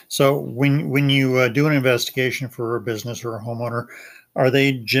 So when you do an investigation for a business or a homeowner, are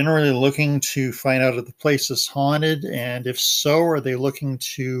they generally looking to find out if the place is haunted? And if so, are they looking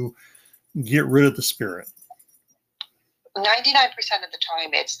to get rid of the spirit? 99% of the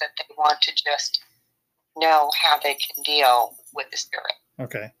time, it's that they want to just know how they can deal with the spirit.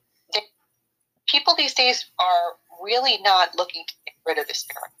 Okay. People these days are really not looking to get rid of the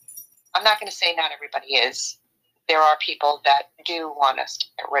spirit. I'm not going to say not everybody is. There are people that do want us to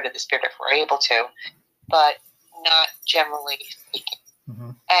get rid of the spirit if we're able to, but not generally speaking.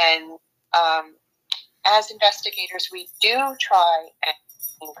 Mm-hmm. And as investigators, we do try and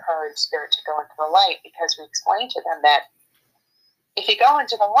encourage spirit to go into the light, because we explain to them that if you go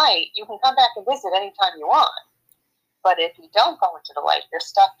into the light, you can come back and visit anytime you want. But if you don't go into the light, you're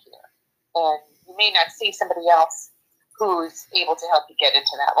stuck here. And you may not see somebody else who's able to help you get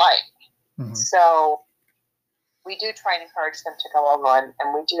into that light. Mm-hmm. So we do try and encourage them to go on,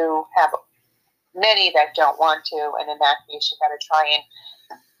 and we do have many that don't want to. And in that case, you got to try and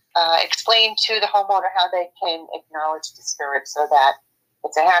explain to the homeowner how they can acknowledge the spirit, so that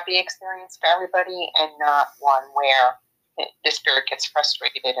it's a happy experience for everybody and not one where the spirit gets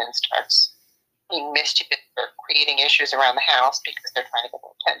frustrated and starts being mischievous or creating issues around the house because they're trying to get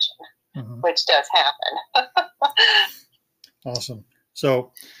their attention, Mm-hmm. which does happen. Awesome.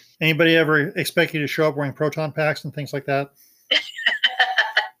 So anybody ever expect you to show up wearing proton packs and things like that?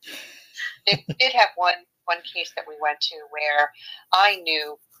 They did have one case that we went to where I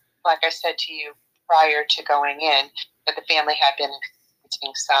knew, like I said to you prior to going in, that the family had been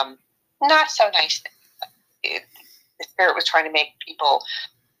experiencing some not so nice things. The spirit was trying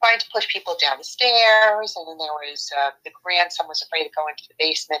to push people down the stairs, and then there was the grandson was afraid to go into the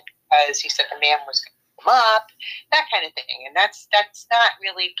basement because he said the man was going to come up, that kind of thing. And that's not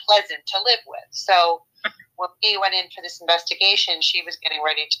really pleasant to live with. So when we went in for this investigation, she was getting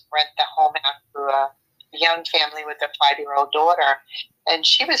ready to rent the home out to a young family with a 5-year-old daughter, and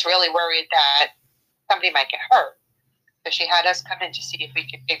she was really worried that somebody might get hurt. So she had us come in to see if we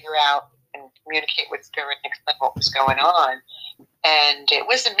could figure out and communicate with spirit and explain what was going on. And it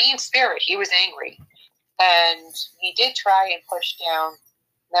was a mean spirit. He was angry. And he did try and push down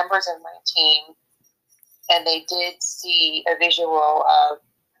members of my team, and they did see a visual of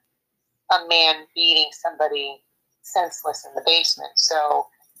a man beating somebody senseless in the basement. So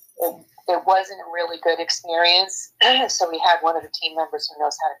it wasn't a really good experience. So we had one of the team members who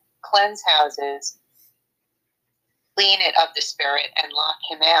knows how to cleanse houses, clean it of the spirit, and lock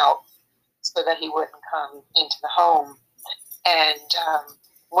him out so that he wouldn't come into the home. And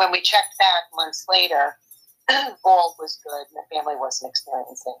when we checked back months later, all was good, and the family wasn't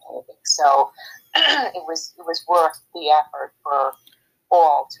experiencing anything. So it was worth the effort for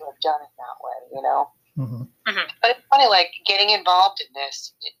all to have done it that way, you know. Mm-hmm. Mm-hmm. But it's funny, like getting involved in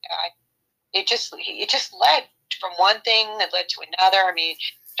this, it just led from one thing that led to another. I mean,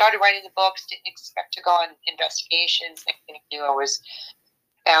 started writing the books, didn't expect to go on investigations. Next thing I knew, I was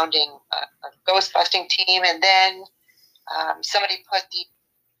founding a ghostbusting team, and then somebody put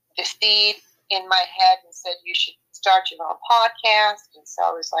the seed in my head and said, you should start your own podcast. And so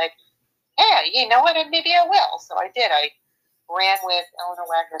I was like, yeah, you know what, maybe I will. So I did. I ran with Eleanor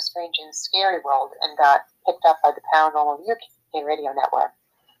Wagner's Strange and Scary World and got picked up by the Paranormal UK radio network.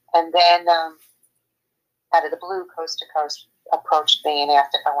 And then out of the blue, Coast to Coast approached me and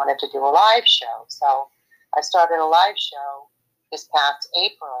asked if I wanted to do a live show. So I started a live show this past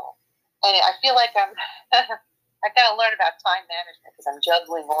April. And I feel like I got to learn about time management because I'm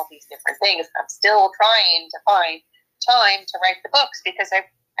juggling all these different things. I'm still trying to find time to write the books because I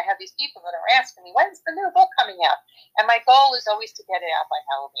have these people that are asking me, when's the new book coming out? And my goal is always to get it out by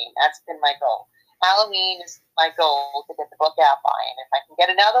Halloween. That's been my goal. Halloween is my goal to get the book out by. And if I can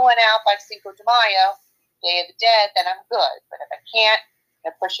get another one out by Cinco de Mayo, Day of the Dead, then I'm good. But if I can't,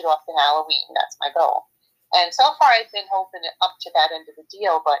 I push it off to Halloween. That's my goal. And so far I've been hoping up to that end of the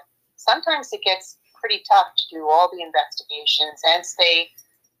deal, but sometimes it gets pretty tough to do all the investigations and stay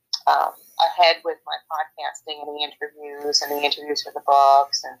ahead with my podcasting and the interviews for the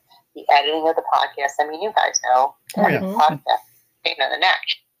books and the editing of the podcast. I mean, you guys know podcast, pain in the neck.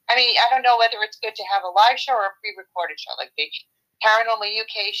 I mean, I don't know whether it's good to have a live show or a pre-recorded show. Like the Paranormal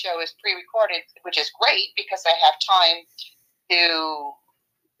UK show is pre-recorded, which is great because I have time to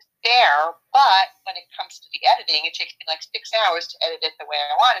spare. But when it comes to the editing, it takes me like 6 hours to edit it the way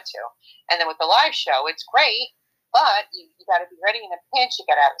I want it to. And then with the live show, it's great, but you got to be ready in a pinch. You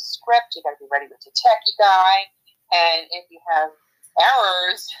got to have a script. You got to be ready with your techie guy. And if you have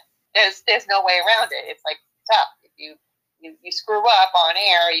errors, there's no way around it. It's like tough. If you screw up on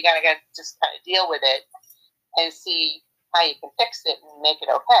air, you got to just kind of deal with it and see how you can fix it and make it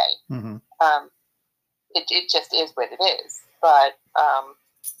okay. Mm-hmm. It just is what it is. But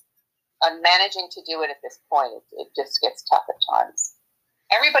I'm managing to do it at this point. It just gets tough at times.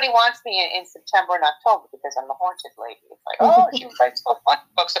 Everybody wants me in September and October because I'm the haunted lady. It's like, oh, she writes haunted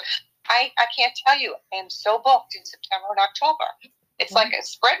books. So I can't tell you. I am so booked in September and October. It's like,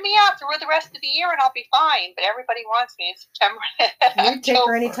 spread me out through the rest of the year and I'll be fine. But everybody wants me in September and You'd take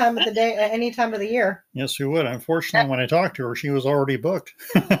her any time of the day, any time of the year. Yes, we would. Unfortunately, when I talked to her, she was already booked.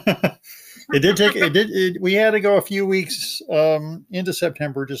 We had to go a few weeks into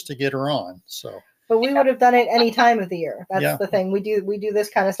September just to get her on. So, but we would have done it any time of the year. That's the thing. We do this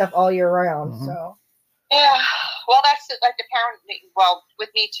kind of stuff all year round. Mm-hmm. So yeah, well, that's like well, with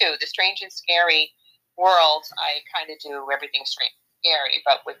me too, the strange and scary world. I kind of do everything strange and scary,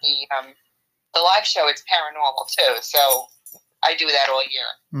 but with the live show, it's paranormal too. So I do that all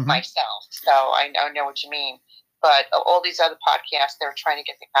year myself. So I know what you mean. But all these other podcasts, they're trying to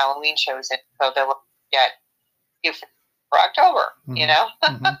get the Halloween shows in, so they'll get you for October. You know.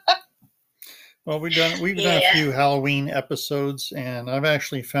 Well, we've done a few Halloween episodes, and I've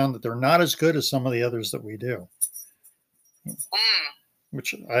actually found that they're not as good as some of the others that we do,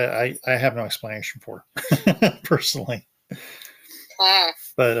 which I have no explanation for personally.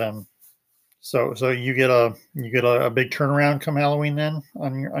 But so you get a big turnaround come Halloween then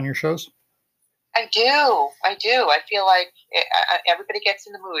on your shows. I do. I feel like everybody gets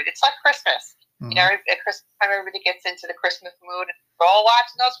in the mood. It's like Christmas. You know, at Christmas time, everybody gets into the Christmas mood and we're all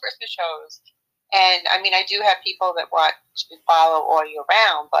watching those Christmas shows. And I mean, I do have people that watch and follow all year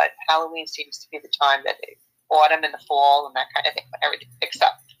round, but Halloween seems to be the time that autumn and the fall and that kind of thing, when everything picks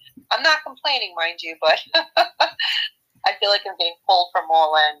up. I'm not complaining, mind you, but I feel like I'm getting pulled from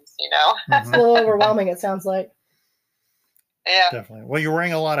all ends, you know? It's a little overwhelming, it sounds like. Yeah. Definitely. Well, you're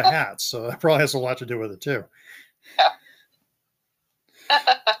wearing a lot of hats, so that probably has a lot to do with it too. Yeah.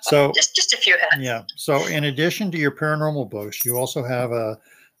 So just a few hats. Yeah. So in addition to your paranormal books, you also have a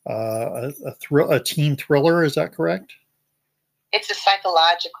teen thriller. Is that correct? It's a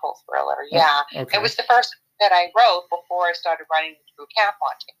psychological thriller. Yeah. Okay. It was the first that I wrote before I started writing the True Cat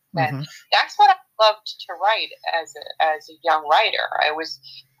Haunting. And that's what I loved to write as a young writer.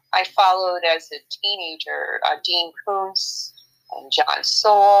 I followed as a teenager Dean Koontz and John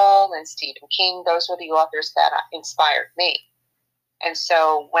Saul and Stephen King. Those were the authors that inspired me. And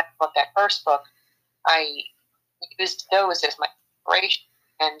so when I wrote that first book, I used those as my inspiration.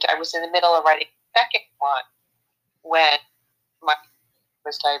 And I was in the middle of writing the second one when my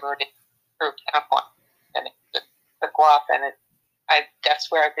was diverted through Camp One. And it took off, and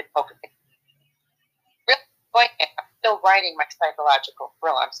that's where I've been focusing. Really, I'm still writing my psychological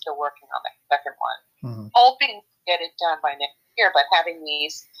thriller. I'm still working on that second one. Hoping to get it done by next year, but having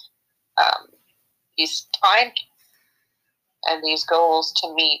these time and these goals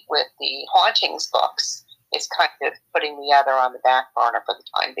to meet with the hauntings books is kind of putting the other on the back burner for the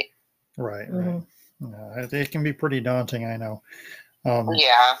time being. Right. Right. It can be pretty daunting, I know.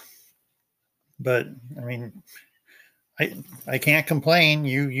 Yeah. But I mean, I can't complain.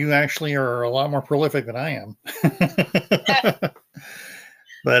 You actually are a lot more prolific than I am.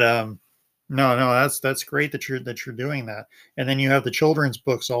 But no, that's great that you're doing that. And then you have the children's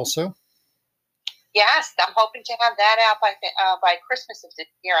books also. Yes, I'm hoping to have that out by Christmas of this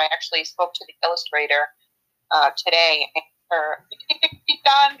year. I actually spoke to the illustrator today and her be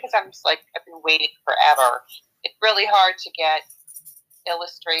done because I'm just like, I've been waiting forever. It's really hard to get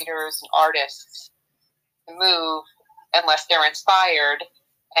illustrators and artists to move unless they're inspired,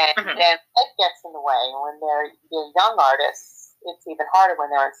 and then it gets in the way. When they're young artists, it's even harder when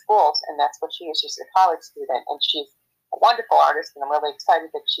they're in schools, and that's what she is. She's a college student, and she's a wonderful artist, and I'm really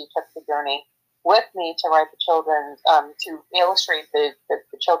excited that she took the journey with me to write the children's, to illustrate the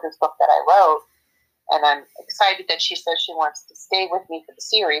children's book that I wrote. And I'm excited that she says she wants to stay with me for the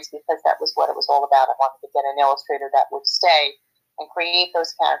series because that was what it was all about. I wanted to get an illustrator that would stay and create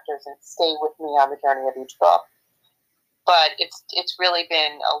those characters and stay with me on the journey of each book. but it's really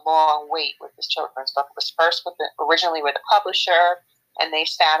been a long wait with this children's book. It was first originally with a publisher, and they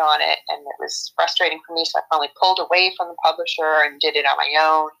sat on it, and it was frustrating for me. So I finally pulled away from the publisher and did it on my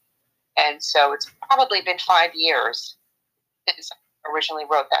own. And so it's probably been 5 years since I originally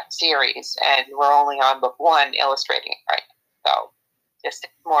wrote that series, and we're only on book 1 illustrating it right now. So just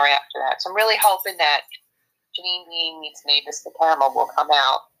more after that. So I'm really hoping that Janine Bean Meets Mavis the Camel will come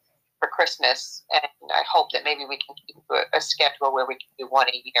out for Christmas, and I hope that maybe we can keep a schedule where we can do 1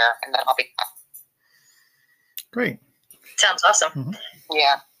 a year, and then I'll be happy. Great. Sounds awesome. Mm-hmm.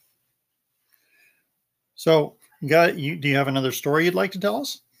 Yeah. So, do you have another story you'd like to tell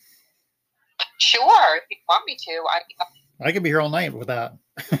us? Sure, if you want me to. I could be here all night with that.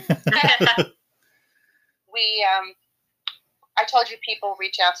 I told you people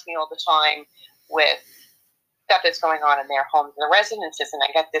reach out to me all the time with stuff that's going on in their homes and residences, and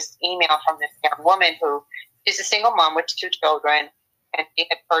I got this email from this young woman who is a single mom with 2 children, and she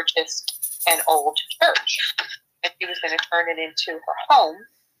had purchased an old church, and she was going to turn it into her home,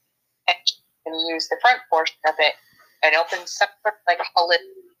 and she was going to use the front portion of it and open some sort of like a holistic,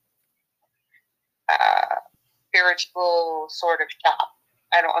 spiritual sort of shop.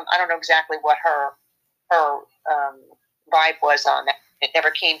 I don't know exactly what her vibe was on that. It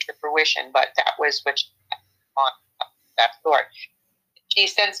never came to fruition, but that was what she had on that sort. She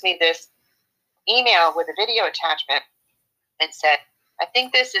sends me this email with a video attachment and said, I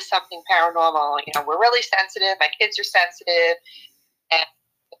think this is something paranormal. You know, we're really sensitive. My kids are sensitive, and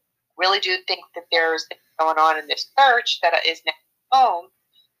really do think that there's things going on in this church that is now home.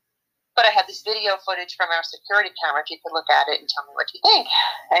 But I have this video footage from our security camera. If you could look at it and tell me what you think.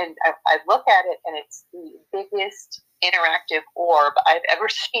 And I look at it, and it's the biggest interactive orb I've ever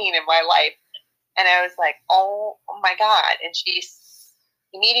seen in my life. And I was like, oh my God. And she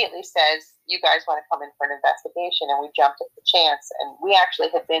immediately says, you guys want to come in for an investigation? And we jumped at the chance. And we actually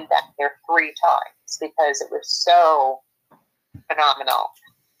had been back there 3 times because it was so phenomenal.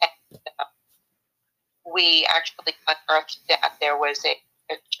 And we actually unearthed that there was a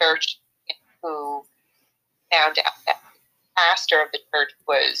church who found out that the pastor of the church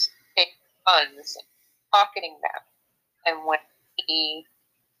was taking funds and pocketing them. And when he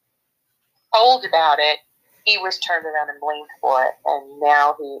told about it, he was turned around and blamed for it. And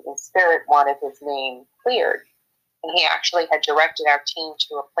now he, in spirit, wanted his name cleared. And he actually had directed our team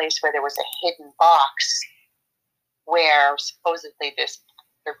to a place where there was a hidden box where supposedly this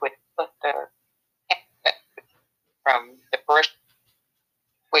pastor would put the from the parishioners,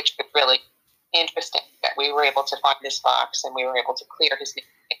 which was really interesting that we were able to find this box and we were able to clear his name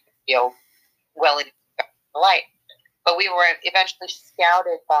and feel well in the light. But we were eventually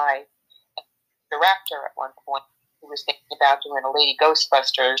scouted by a director at one point who was thinking about doing a Lady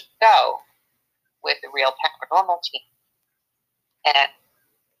Ghostbuster show with the Real Paranormal team. And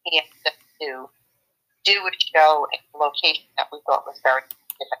he asked us to do a show in a location that we thought was very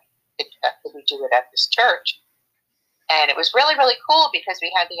different. Could we do it at this church? And it was really, really cool because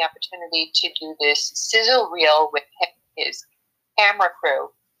we had the opportunity to do this sizzle reel with his camera crew.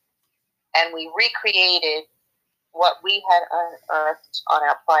 And we recreated what we had unearthed on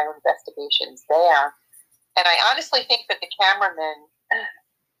our prior investigations there. And I honestly think that the cameraman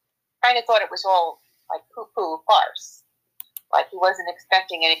kind of thought it was all like poo-poo farce. Like he wasn't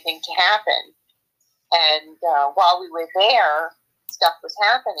expecting anything to happen. And while we were there, stuff was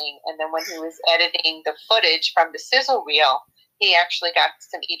happening. And then when he was editing the footage from the sizzle reel, he actually got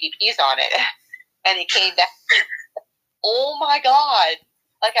some EVPs on it. And he came back, oh my God,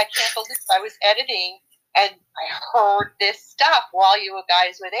 like I can't believe I was editing and I heard this stuff while you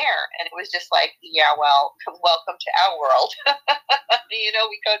guys were there. And it was just like, yeah, well, welcome to our world. You know,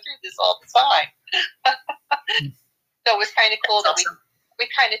 we go through this all the time. So it was kind of cool that we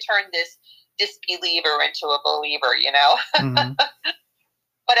kind of turned this disbeliever into a believer, you know. Mm-hmm.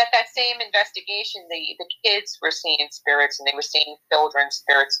 But at that same investigation, the kids were seeing spirits, and they were seeing children's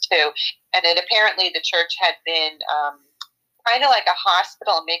spirits too. And it apparently the church had been kind of like a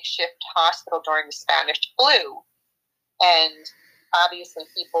hospital, a makeshift hospital during the Spanish flu. And obviously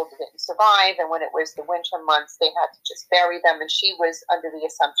people didn't survive, and when it was the winter months, they had to just bury them. And she was under the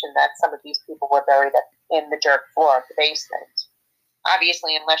assumption that some of these people were buried in the dirt floor of the basement.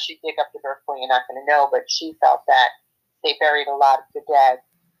 Obviously, unless you dig up the dirt floor, you're not going to know, but she felt that they buried a lot of the dead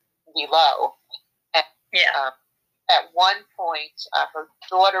below. And, at one point, her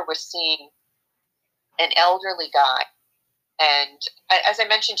daughter was seeing an elderly guy. And as I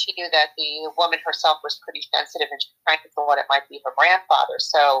mentioned, she knew that the woman herself was pretty sensitive, and she kind of thought it might be her grandfather.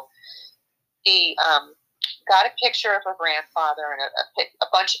 So she got a picture of her grandfather and a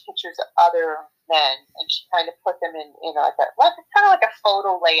bunch of pictures of other men, and she kind of put them in like kind of like a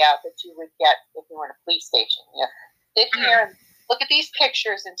photo layout that you would get if you were in a police station. You know, sit here and look at these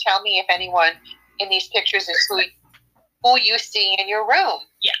pictures and tell me if anyone in these pictures is who you see in your room.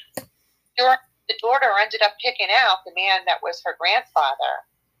 Yeah. The daughter ended up picking out the man that was her grandfather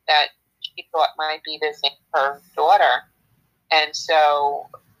that she thought might be visiting her daughter. And so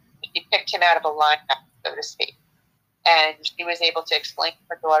she picked him out of a lineup, so to speak. And she was able to explain to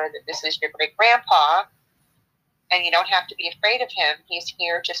her daughter that this is your great grandpa, and you don't have to be afraid of him. He's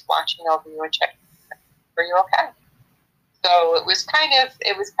here just watching over you and checking for you're okay. So it was kind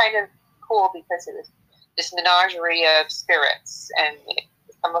of cool because it was this menagerie of spirits, and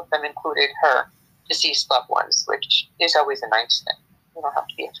some of them included her deceased loved ones, which is always a nice thing. You don't have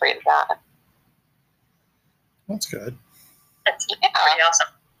to be afraid of that. That's good. That's pretty awesome.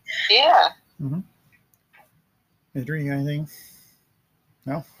 Yeah. Mm-hmm. Adrian, you got anything?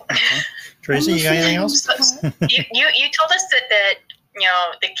 No? Okay. Tracy, you got anything else? you told us that you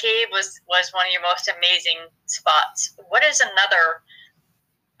know the cave was one of your most amazing spots. What is another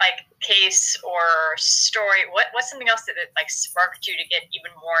like case or story? What's something else that like sparked you to get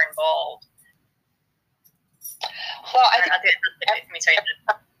even more involved? Well, I think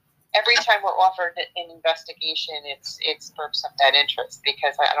every time we're offered an investigation, it spurs up that interest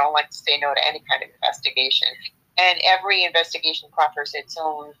because I don't like to say no to any kind of investigation. And every investigation proffers its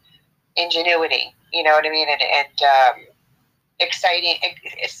own ingenuity, you know what I mean? And exciting,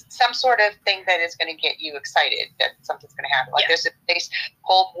 it's some sort of thing that is going to get you excited that something's going to happen. Like there's a place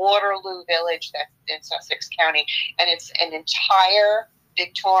called Waterloo Village that's in Sussex County, and it's an entire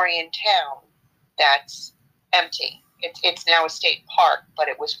Victorian town that's empty. It's now a state park, but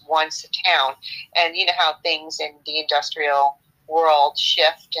it was once a town. And you know how things in the industrial world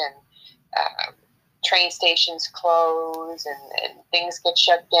shift and train stations close and things get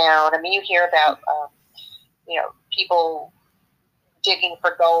shut down. I mean, you hear about, people digging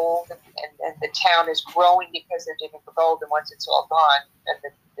for gold and the town is growing because they're digging for gold. And once it's all gone,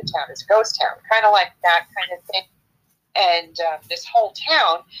 then the town is a ghost town, kind of like that kind of thing. And this whole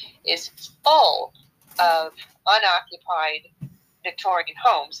town is full of unoccupied Victorian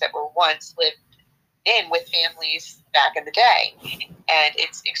homes that were once lived in with families back in the day. And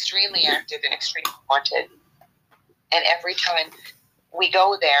it's extremely active and extremely haunted. And every time we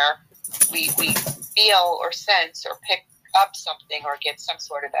go there, we feel or sense or pick up something or get some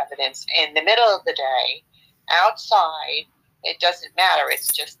sort of evidence in the middle of the day, outside. It doesn't matter. It's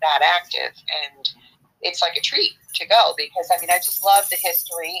just that active. And it's like a treat to go because, I mean, I just love the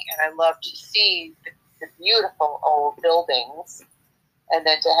history and I love to see the beautiful old buildings, and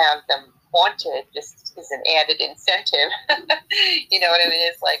then to have them haunted just is an added incentive. You know what I mean?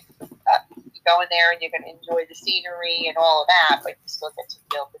 It's like you go in there and you're going to enjoy the scenery and all of that, but you still get to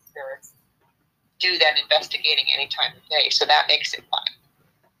feel the spirits do that investigating any time of day. So that makes it fun.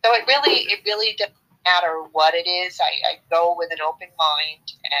 So it really doesn't matter what it is. I go with an open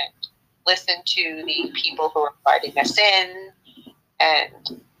mind and listen to the people who are inviting us in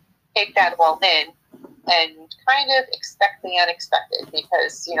and take that all in and kind of expect the unexpected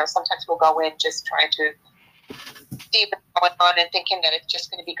because, sometimes we'll go in just trying to see what's going on and thinking that it's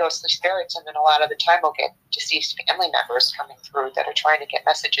just going to be ghostly spirits. And then a lot of the time we'll get deceased family members coming through that are trying to get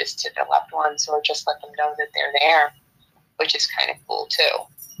messages to their loved ones or just let them know that they're there, which is kind of cool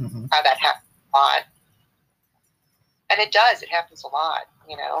too. Mm-hmm. How that happens a lot. And it does. It happens a lot,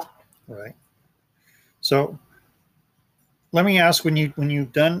 Right. So let me ask, when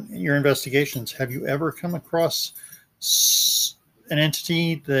you've done your investigations, have you ever come across an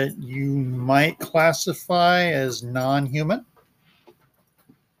entity that you might classify as non-human?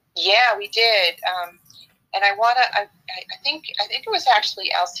 Yeah, we did. And I think it was actually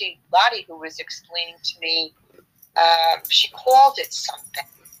Elsie Lottie who was explaining to me. She called it something,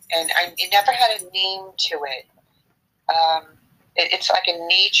 and it never had a name to it. It's like a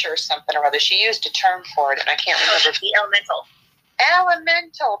nature something or other. She used a term for it, and I can't remember. The elemental.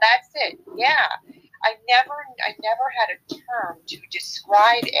 Elemental, that's it. Yeah. I never had a term to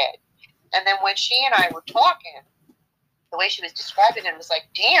describe it. And then when she and I were talking, the way she was describing it was like,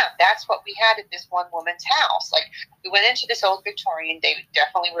 damn, that's what we had at this one woman's house. Like, we went into this old Victorian, they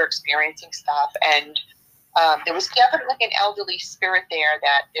definitely were experiencing stuff, and there was definitely an elderly spirit there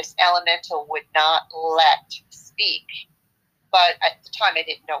that this elemental would not let speak. But at the time, I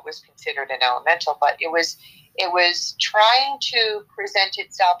didn't know it was considered an elemental, but it was trying to present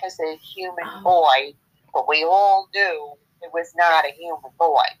itself as a human boy, but we all knew it was not a human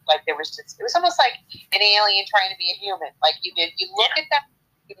boy. Like, it was almost like an alien trying to be a human. Like, you look at them,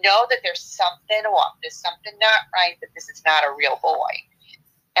 you know that there's something off, there's something not right, that this is not a real boy.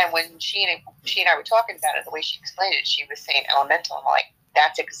 And when she and I were talking about it, the way she explained it, she was saying elemental. I'm like,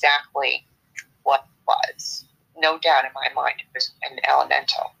 that's exactly what it was. No doubt in my mind, it was an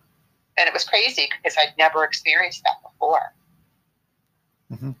elemental. And it was crazy because I'd never experienced that before.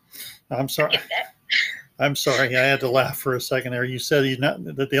 Mm-hmm. I'm sorry. I'm sorry. I had to laugh for a second there. You said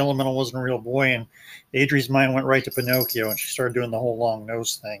that the elemental wasn't a real boy, and Adri's mind went right to Pinocchio, and she started doing the whole long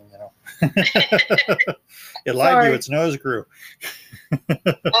nose thing. You know, it lied to you. Its nose grew.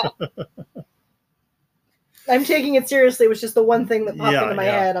 I'm taking it seriously. It was just the one thing that popped into my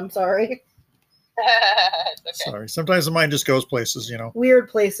head. I'm sorry. Okay. Sorry. Sometimes the mind just goes places, you know. Weird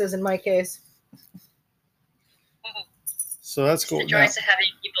places in my case. So that's cool. It's the joys of having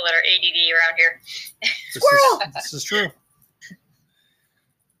people that are ADD around here. Squirrel! This is true.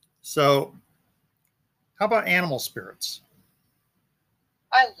 So, how about animal spirits?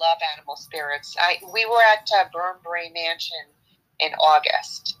 I love animal spirits. We were at Burnbury Mansion in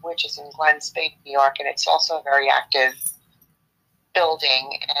August, which is in Glen Speke, New York, and it's also a very active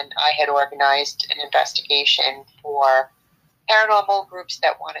building. And I had organized an investigation for paranormal groups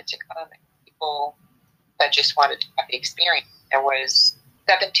that wanted to come, and people that just wanted to have the experience. There was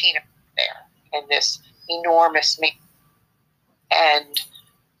 17 of them there in this enormous mansion, and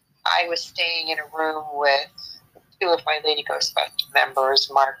I was staying in a room with two of my Lady Ghostbuster members,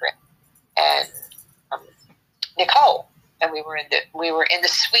 Margaret and Nicole, and we were in the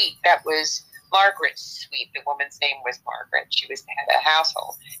suite that was Margaret's suite. The woman's name was Margaret. She was the head of the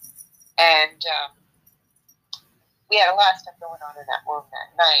household, and we had a lot of stuff going on in that room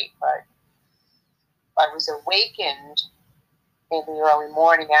that night. But I was awakened in the early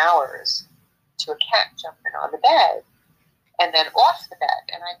morning hours to a cat jumping on the bed and then off the bed,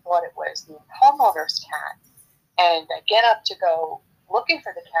 and I thought it was the homeowner's cat. And I get up to go looking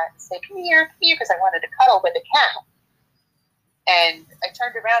for the cat and say, come here, because I wanted to cuddle with the cat. And I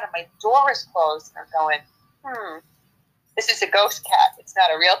turned around and my door is closed, and I'm going, this is a ghost cat. It's not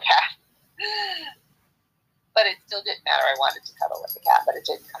a real cat. But it still didn't matter. I wanted to cuddle with the cat, but it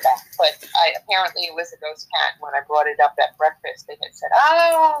didn't come back. But apparently it was a ghost cat. When I brought it up at breakfast, they had said,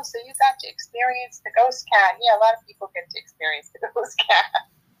 oh, so you got to experience the ghost cat. Yeah, a lot of people get to experience the ghost cat.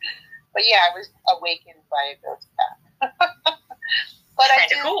 But yeah, I was awakened by a ghost cat. But I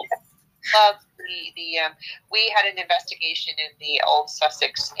do love we had an investigation in the old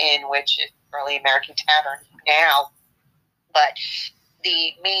Sussex Inn, which is early American Tavern now. But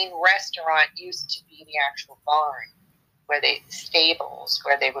the main restaurant used to be the actual barn, stables,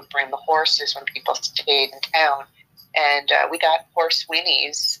 where they would bring the horses when people stayed in town. And we got horse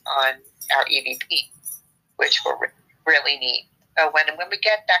whinnies on our EVP, which were really neat. When we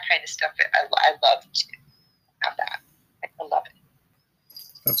get that kind of stuff, I love to have that. I love it.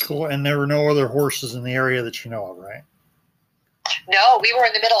 That's cool. And there were no other horses in the area that you know of, right? No, we were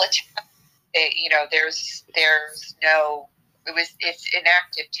in the middle of town. It's an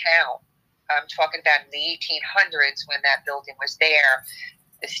active town. I'm talking about in the 1800s when that building was there.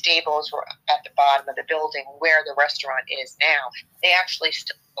 The stables were at the bottom of the building where the restaurant is now. They actually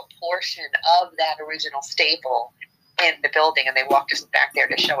still have a portion of that original stable in the building, and they walked us back there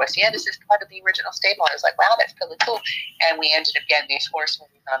to show us, this is part of the original stable. I was like, wow, that's really cool. And we ended up getting these horse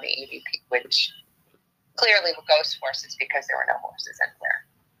movies on the EVP, which clearly were ghost horses because there were no horses anywhere.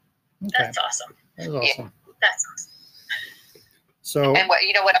 Okay. That's awesome. That's awesome. Yeah, that's awesome. So, and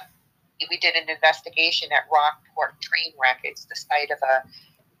we did an investigation at Rockport train wreck. It's the site of a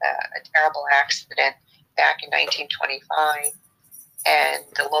terrible accident back in 1925, and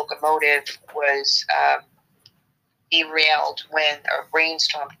the locomotive was derailed when a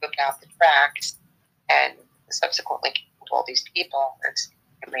rainstorm took out the tracks and subsequently killed all these people. It's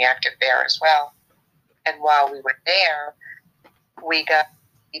extremely active there as well. And while we were there, we got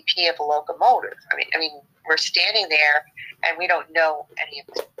EP of a locomotive. I mean, we're standing there and we don't know any of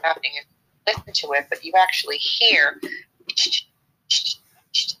this happening and listen to it, but you actually hear,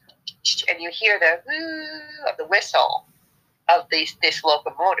 and you hear the of the whistle of this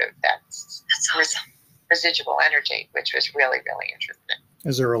locomotive. That's awesome. Residual energy, which was really, really interesting.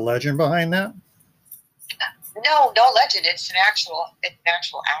 Is there a legend behind that? No legend. It's an actual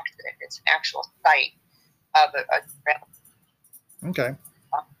accident. It's an actual site of a trail. Okay.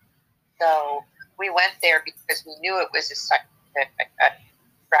 So we went there because we knew it was a site that a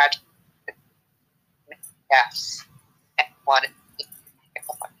tragic deaths and wanted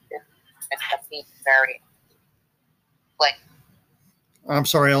to be very like. I'm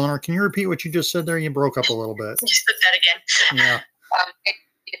sorry, Eleanor. Can you repeat what you just said there? You broke up a little bit. Just put that again. Yeah.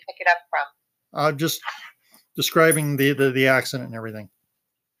 You pick it up from. Just describing the accident and everything.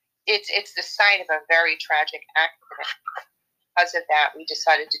 It's the site of a very tragic accident because of that, we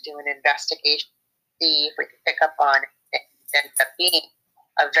decided to do an investigation, see if we could pick up on it. It ended up being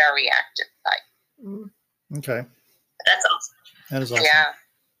a very active site. Okay. That's awesome. That is awesome. Yeah.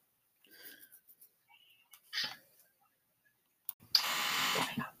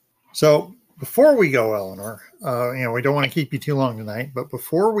 So before we go, Eleanor, we don't want to keep you too long tonight, but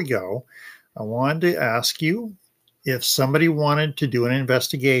before we go, I wanted to ask you if somebody wanted to do an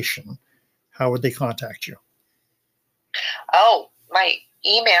investigation, how would they contact you? Oh, my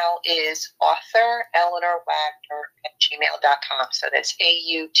email is authoreleanorwagner@gmail.com. So that's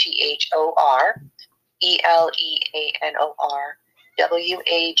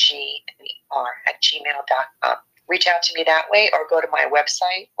AuthorEleanorWagner@gmail.com. Reach out to me that way, or go to my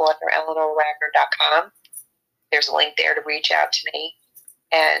website, authoreleanorwagner.com. There's a link there to reach out to me.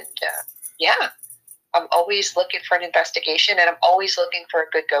 And I'm always looking for an investigation, and I'm always looking for a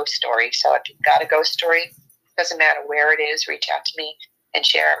good ghost story. So if you've got a ghost story, doesn't matter where it is, reach out to me and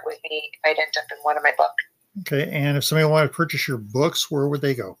share it with me. It might end up in one of my books. Okay, and if somebody wanted to purchase your books, where would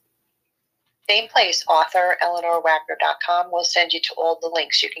they go? Same place, authoreleanorwagner.com. We'll send you to all the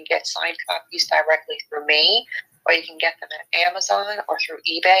links. You can get signed copies directly through me, or you can get them at Amazon or through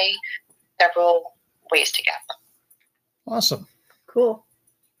eBay. Several ways to get them. Awesome. Cool.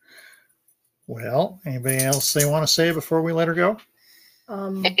 Well, anybody else they want to say before we let her go?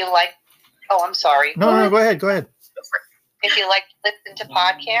 If you like, I'm sorry. No, go ahead. If you like to listen to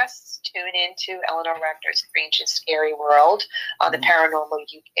podcasts, tune into Eleanor Wagner's Strange and Scary World on the Paranormal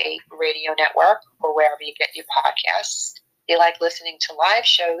UK radio network, or wherever you get your podcasts. If you like listening to live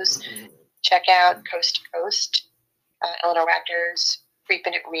shows, check out Coast to Coast, Eleanor Wagner's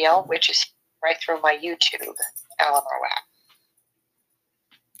Creepin' It Real, which is right through my YouTube, Eleanor Wagner.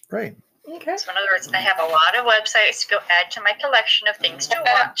 Great. Okay. So in other words, I have a lot of websites to go add to my collection of things to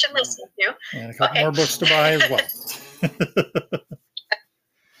watch and listen to. And a couple more books to buy as well.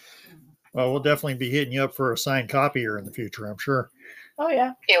 Well, we'll definitely be hitting you up for a signed copy here in the future, I'm sure. Oh,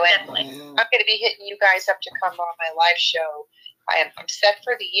 yeah. Definitely. I'm going to be hitting you guys up to come on my live show. I'm set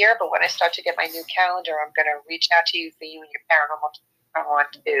for the year, but when I start to get my new calendar, I'm going to reach out to you for you and your paranormal I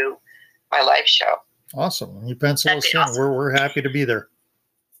want to do my live show. Awesome. You pencil us in. Awesome. We're happy to be there.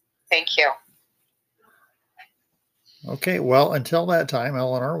 Thank you. Okay, well, until that time,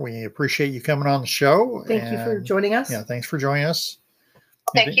 Eleanor, we appreciate you coming on the show. Thank you for joining us. Yeah, thanks for joining us.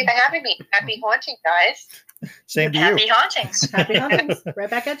 Thank you for having me. Happy haunting, guys. Same to Happy you. hauntings. Happy hauntings. Right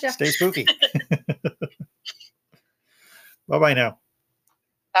back at you. Stay spooky. Bye-bye now.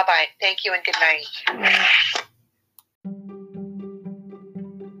 Bye-bye. Thank you and good night.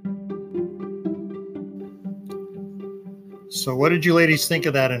 So what did you ladies think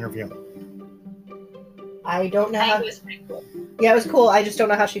of that interview? I don't know I how. think it was pretty cool. Yeah, it was cool. I just don't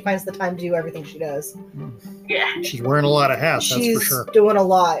know how she finds the time to do everything she does. Yeah. She's wearing a lot of hats, that's She's for sure. doing a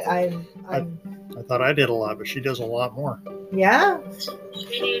lot. I'm I thought I did a lot, but she does a lot more. yeah.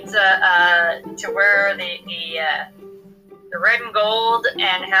 She needs to wear the red and gold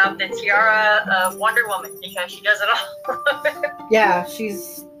and have the tiara of Wonder Woman, because she does it all. Yeah,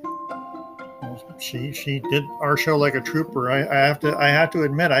 she's She did our show like a trooper. I have to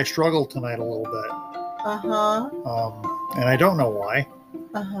admit I struggled tonight a little bit. And I don't know why.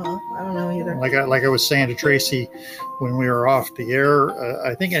 I don't know either. Like I was saying to Tracy when we were off the air,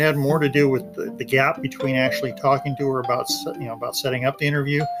 I think it had more to do with the gap between actually talking to her about setting up the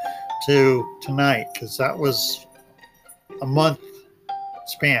interview to tonight, because that was a month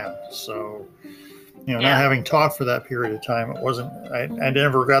span. So not having talked for that period of time, it wasn't. I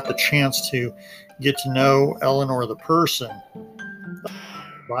never got the chance to get to know Eleanor the person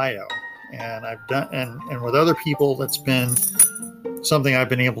bio, and I've done and with other people that's been something I've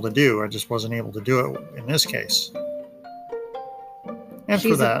been able to do. I just wasn't able to do it in this case. And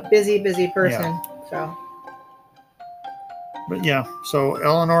She's for that, a busy person. So. But yeah, so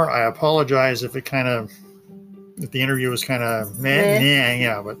Eleanor, I apologize if the interview was kind of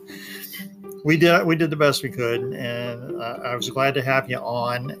but we did the best we could, and I was glad to have you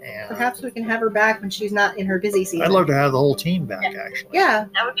on. And perhaps we can have her back when she's not in her busy season. I'd love to have the whole team back, actually. Yeah,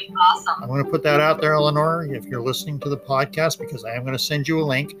 That would be awesome. I'm going to put that out there, Eleanor, if you're listening to the podcast, because I am going to send you a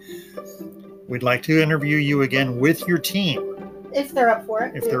link. We'd like to interview you again with your team. if they're up for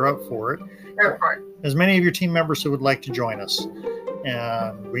it. If they're up for it. Airport. As many of your team members who would like to join us.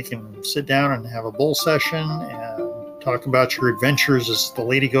 And we can sit down and have a bull session and talk about your adventures as the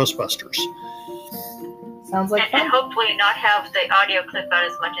Lady Ghostbusters. Sounds like And fun. hopefully not have the audio clip out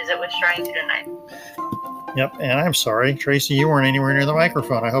as much as it was trying to tonight. Yep, and I'm sorry, Tracy, you weren't anywhere near the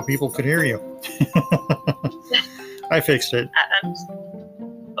microphone. I hope people could hear you. I fixed it.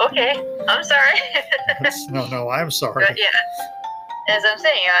 Okay, I'm sorry. No, I'm sorry. But yeah, as I'm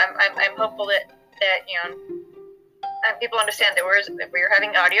saying, I'm hopeful that people understand that we're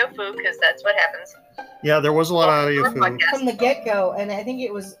having audio foo, because that's what happens. Yeah, there was a lot of audio foo. From the get-go, and I think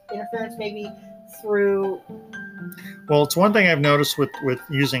it was interference maybe through... Well, it's one thing I've noticed with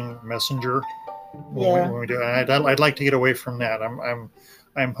using Messenger when we do it. I'd like to get away from that.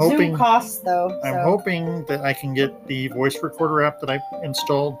 I'm hoping Zoom costs, though. I'm hoping that I can get the voice recorder app that I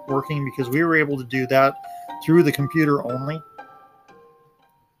installed working, because we were able to do that through the computer only,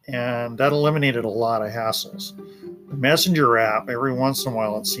 and that eliminated a lot of hassles. The Messenger app, every once in a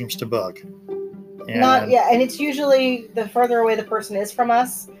while, it seems to bug. And it's usually the further away the person is from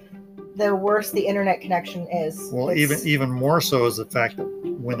us, the worse the internet connection is. Well, even more so is the fact that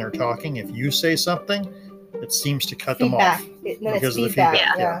when they're talking, if you say something, it seems to cut them off because of the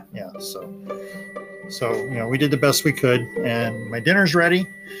feedback. Yeah. So we did the best we could, and my dinner's ready.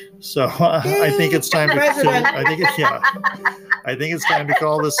 So I think it's time to. I think it's time to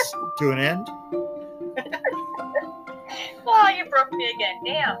call this to an end. Oh, you broke me again.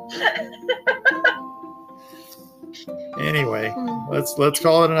 Damn. Anyway, let's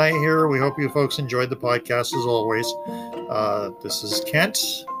call it a night here. We hope you folks enjoyed the podcast as always. This is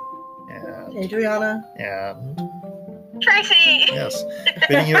Kent and Adriana and Tracy. Yes,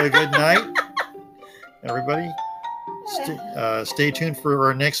 bidding you a good night, everybody. Stay tuned for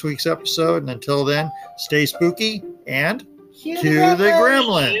our next week's episode, and until then, stay spooky and cue the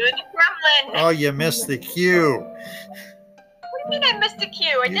gremlin. Cue the gremlin. Oh, you missed the cue. What do you mean I missed the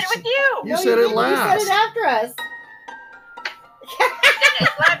cue? I did it with you. You said it last. You said it after us.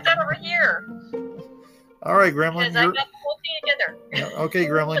 It's left over here. All right, Gremlin. Because I got the whole thing together. Yeah, okay,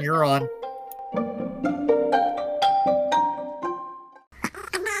 Gremlin, you're on.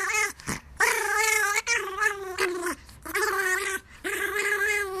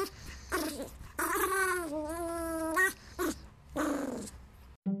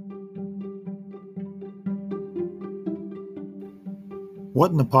 What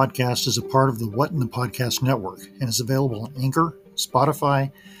in the Podcast is a part of the What in the Podcast network and is available on Anchor,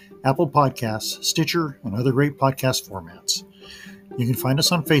 Spotify, Apple Podcasts, Stitcher, and other great podcast formats. You can find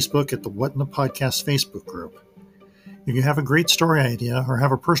us on Facebook at the What in the Podcast Facebook group. If you have a great story idea or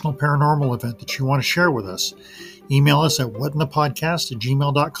have a personal paranormal event that you want to share with us, email us at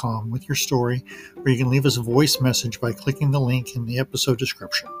whatinthepodcast@gmail.com with your story, or you can leave us a voice message by clicking the link in the episode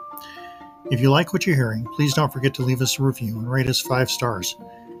description. If you like what you're hearing, please don't forget to leave us a review and rate us 5 stars.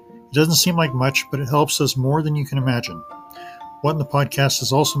 It doesn't seem like much, but it helps us more than you can imagine. What in the Podcast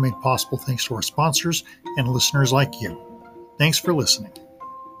is also made possible thanks to our sponsors and listeners like you. Thanks for listening.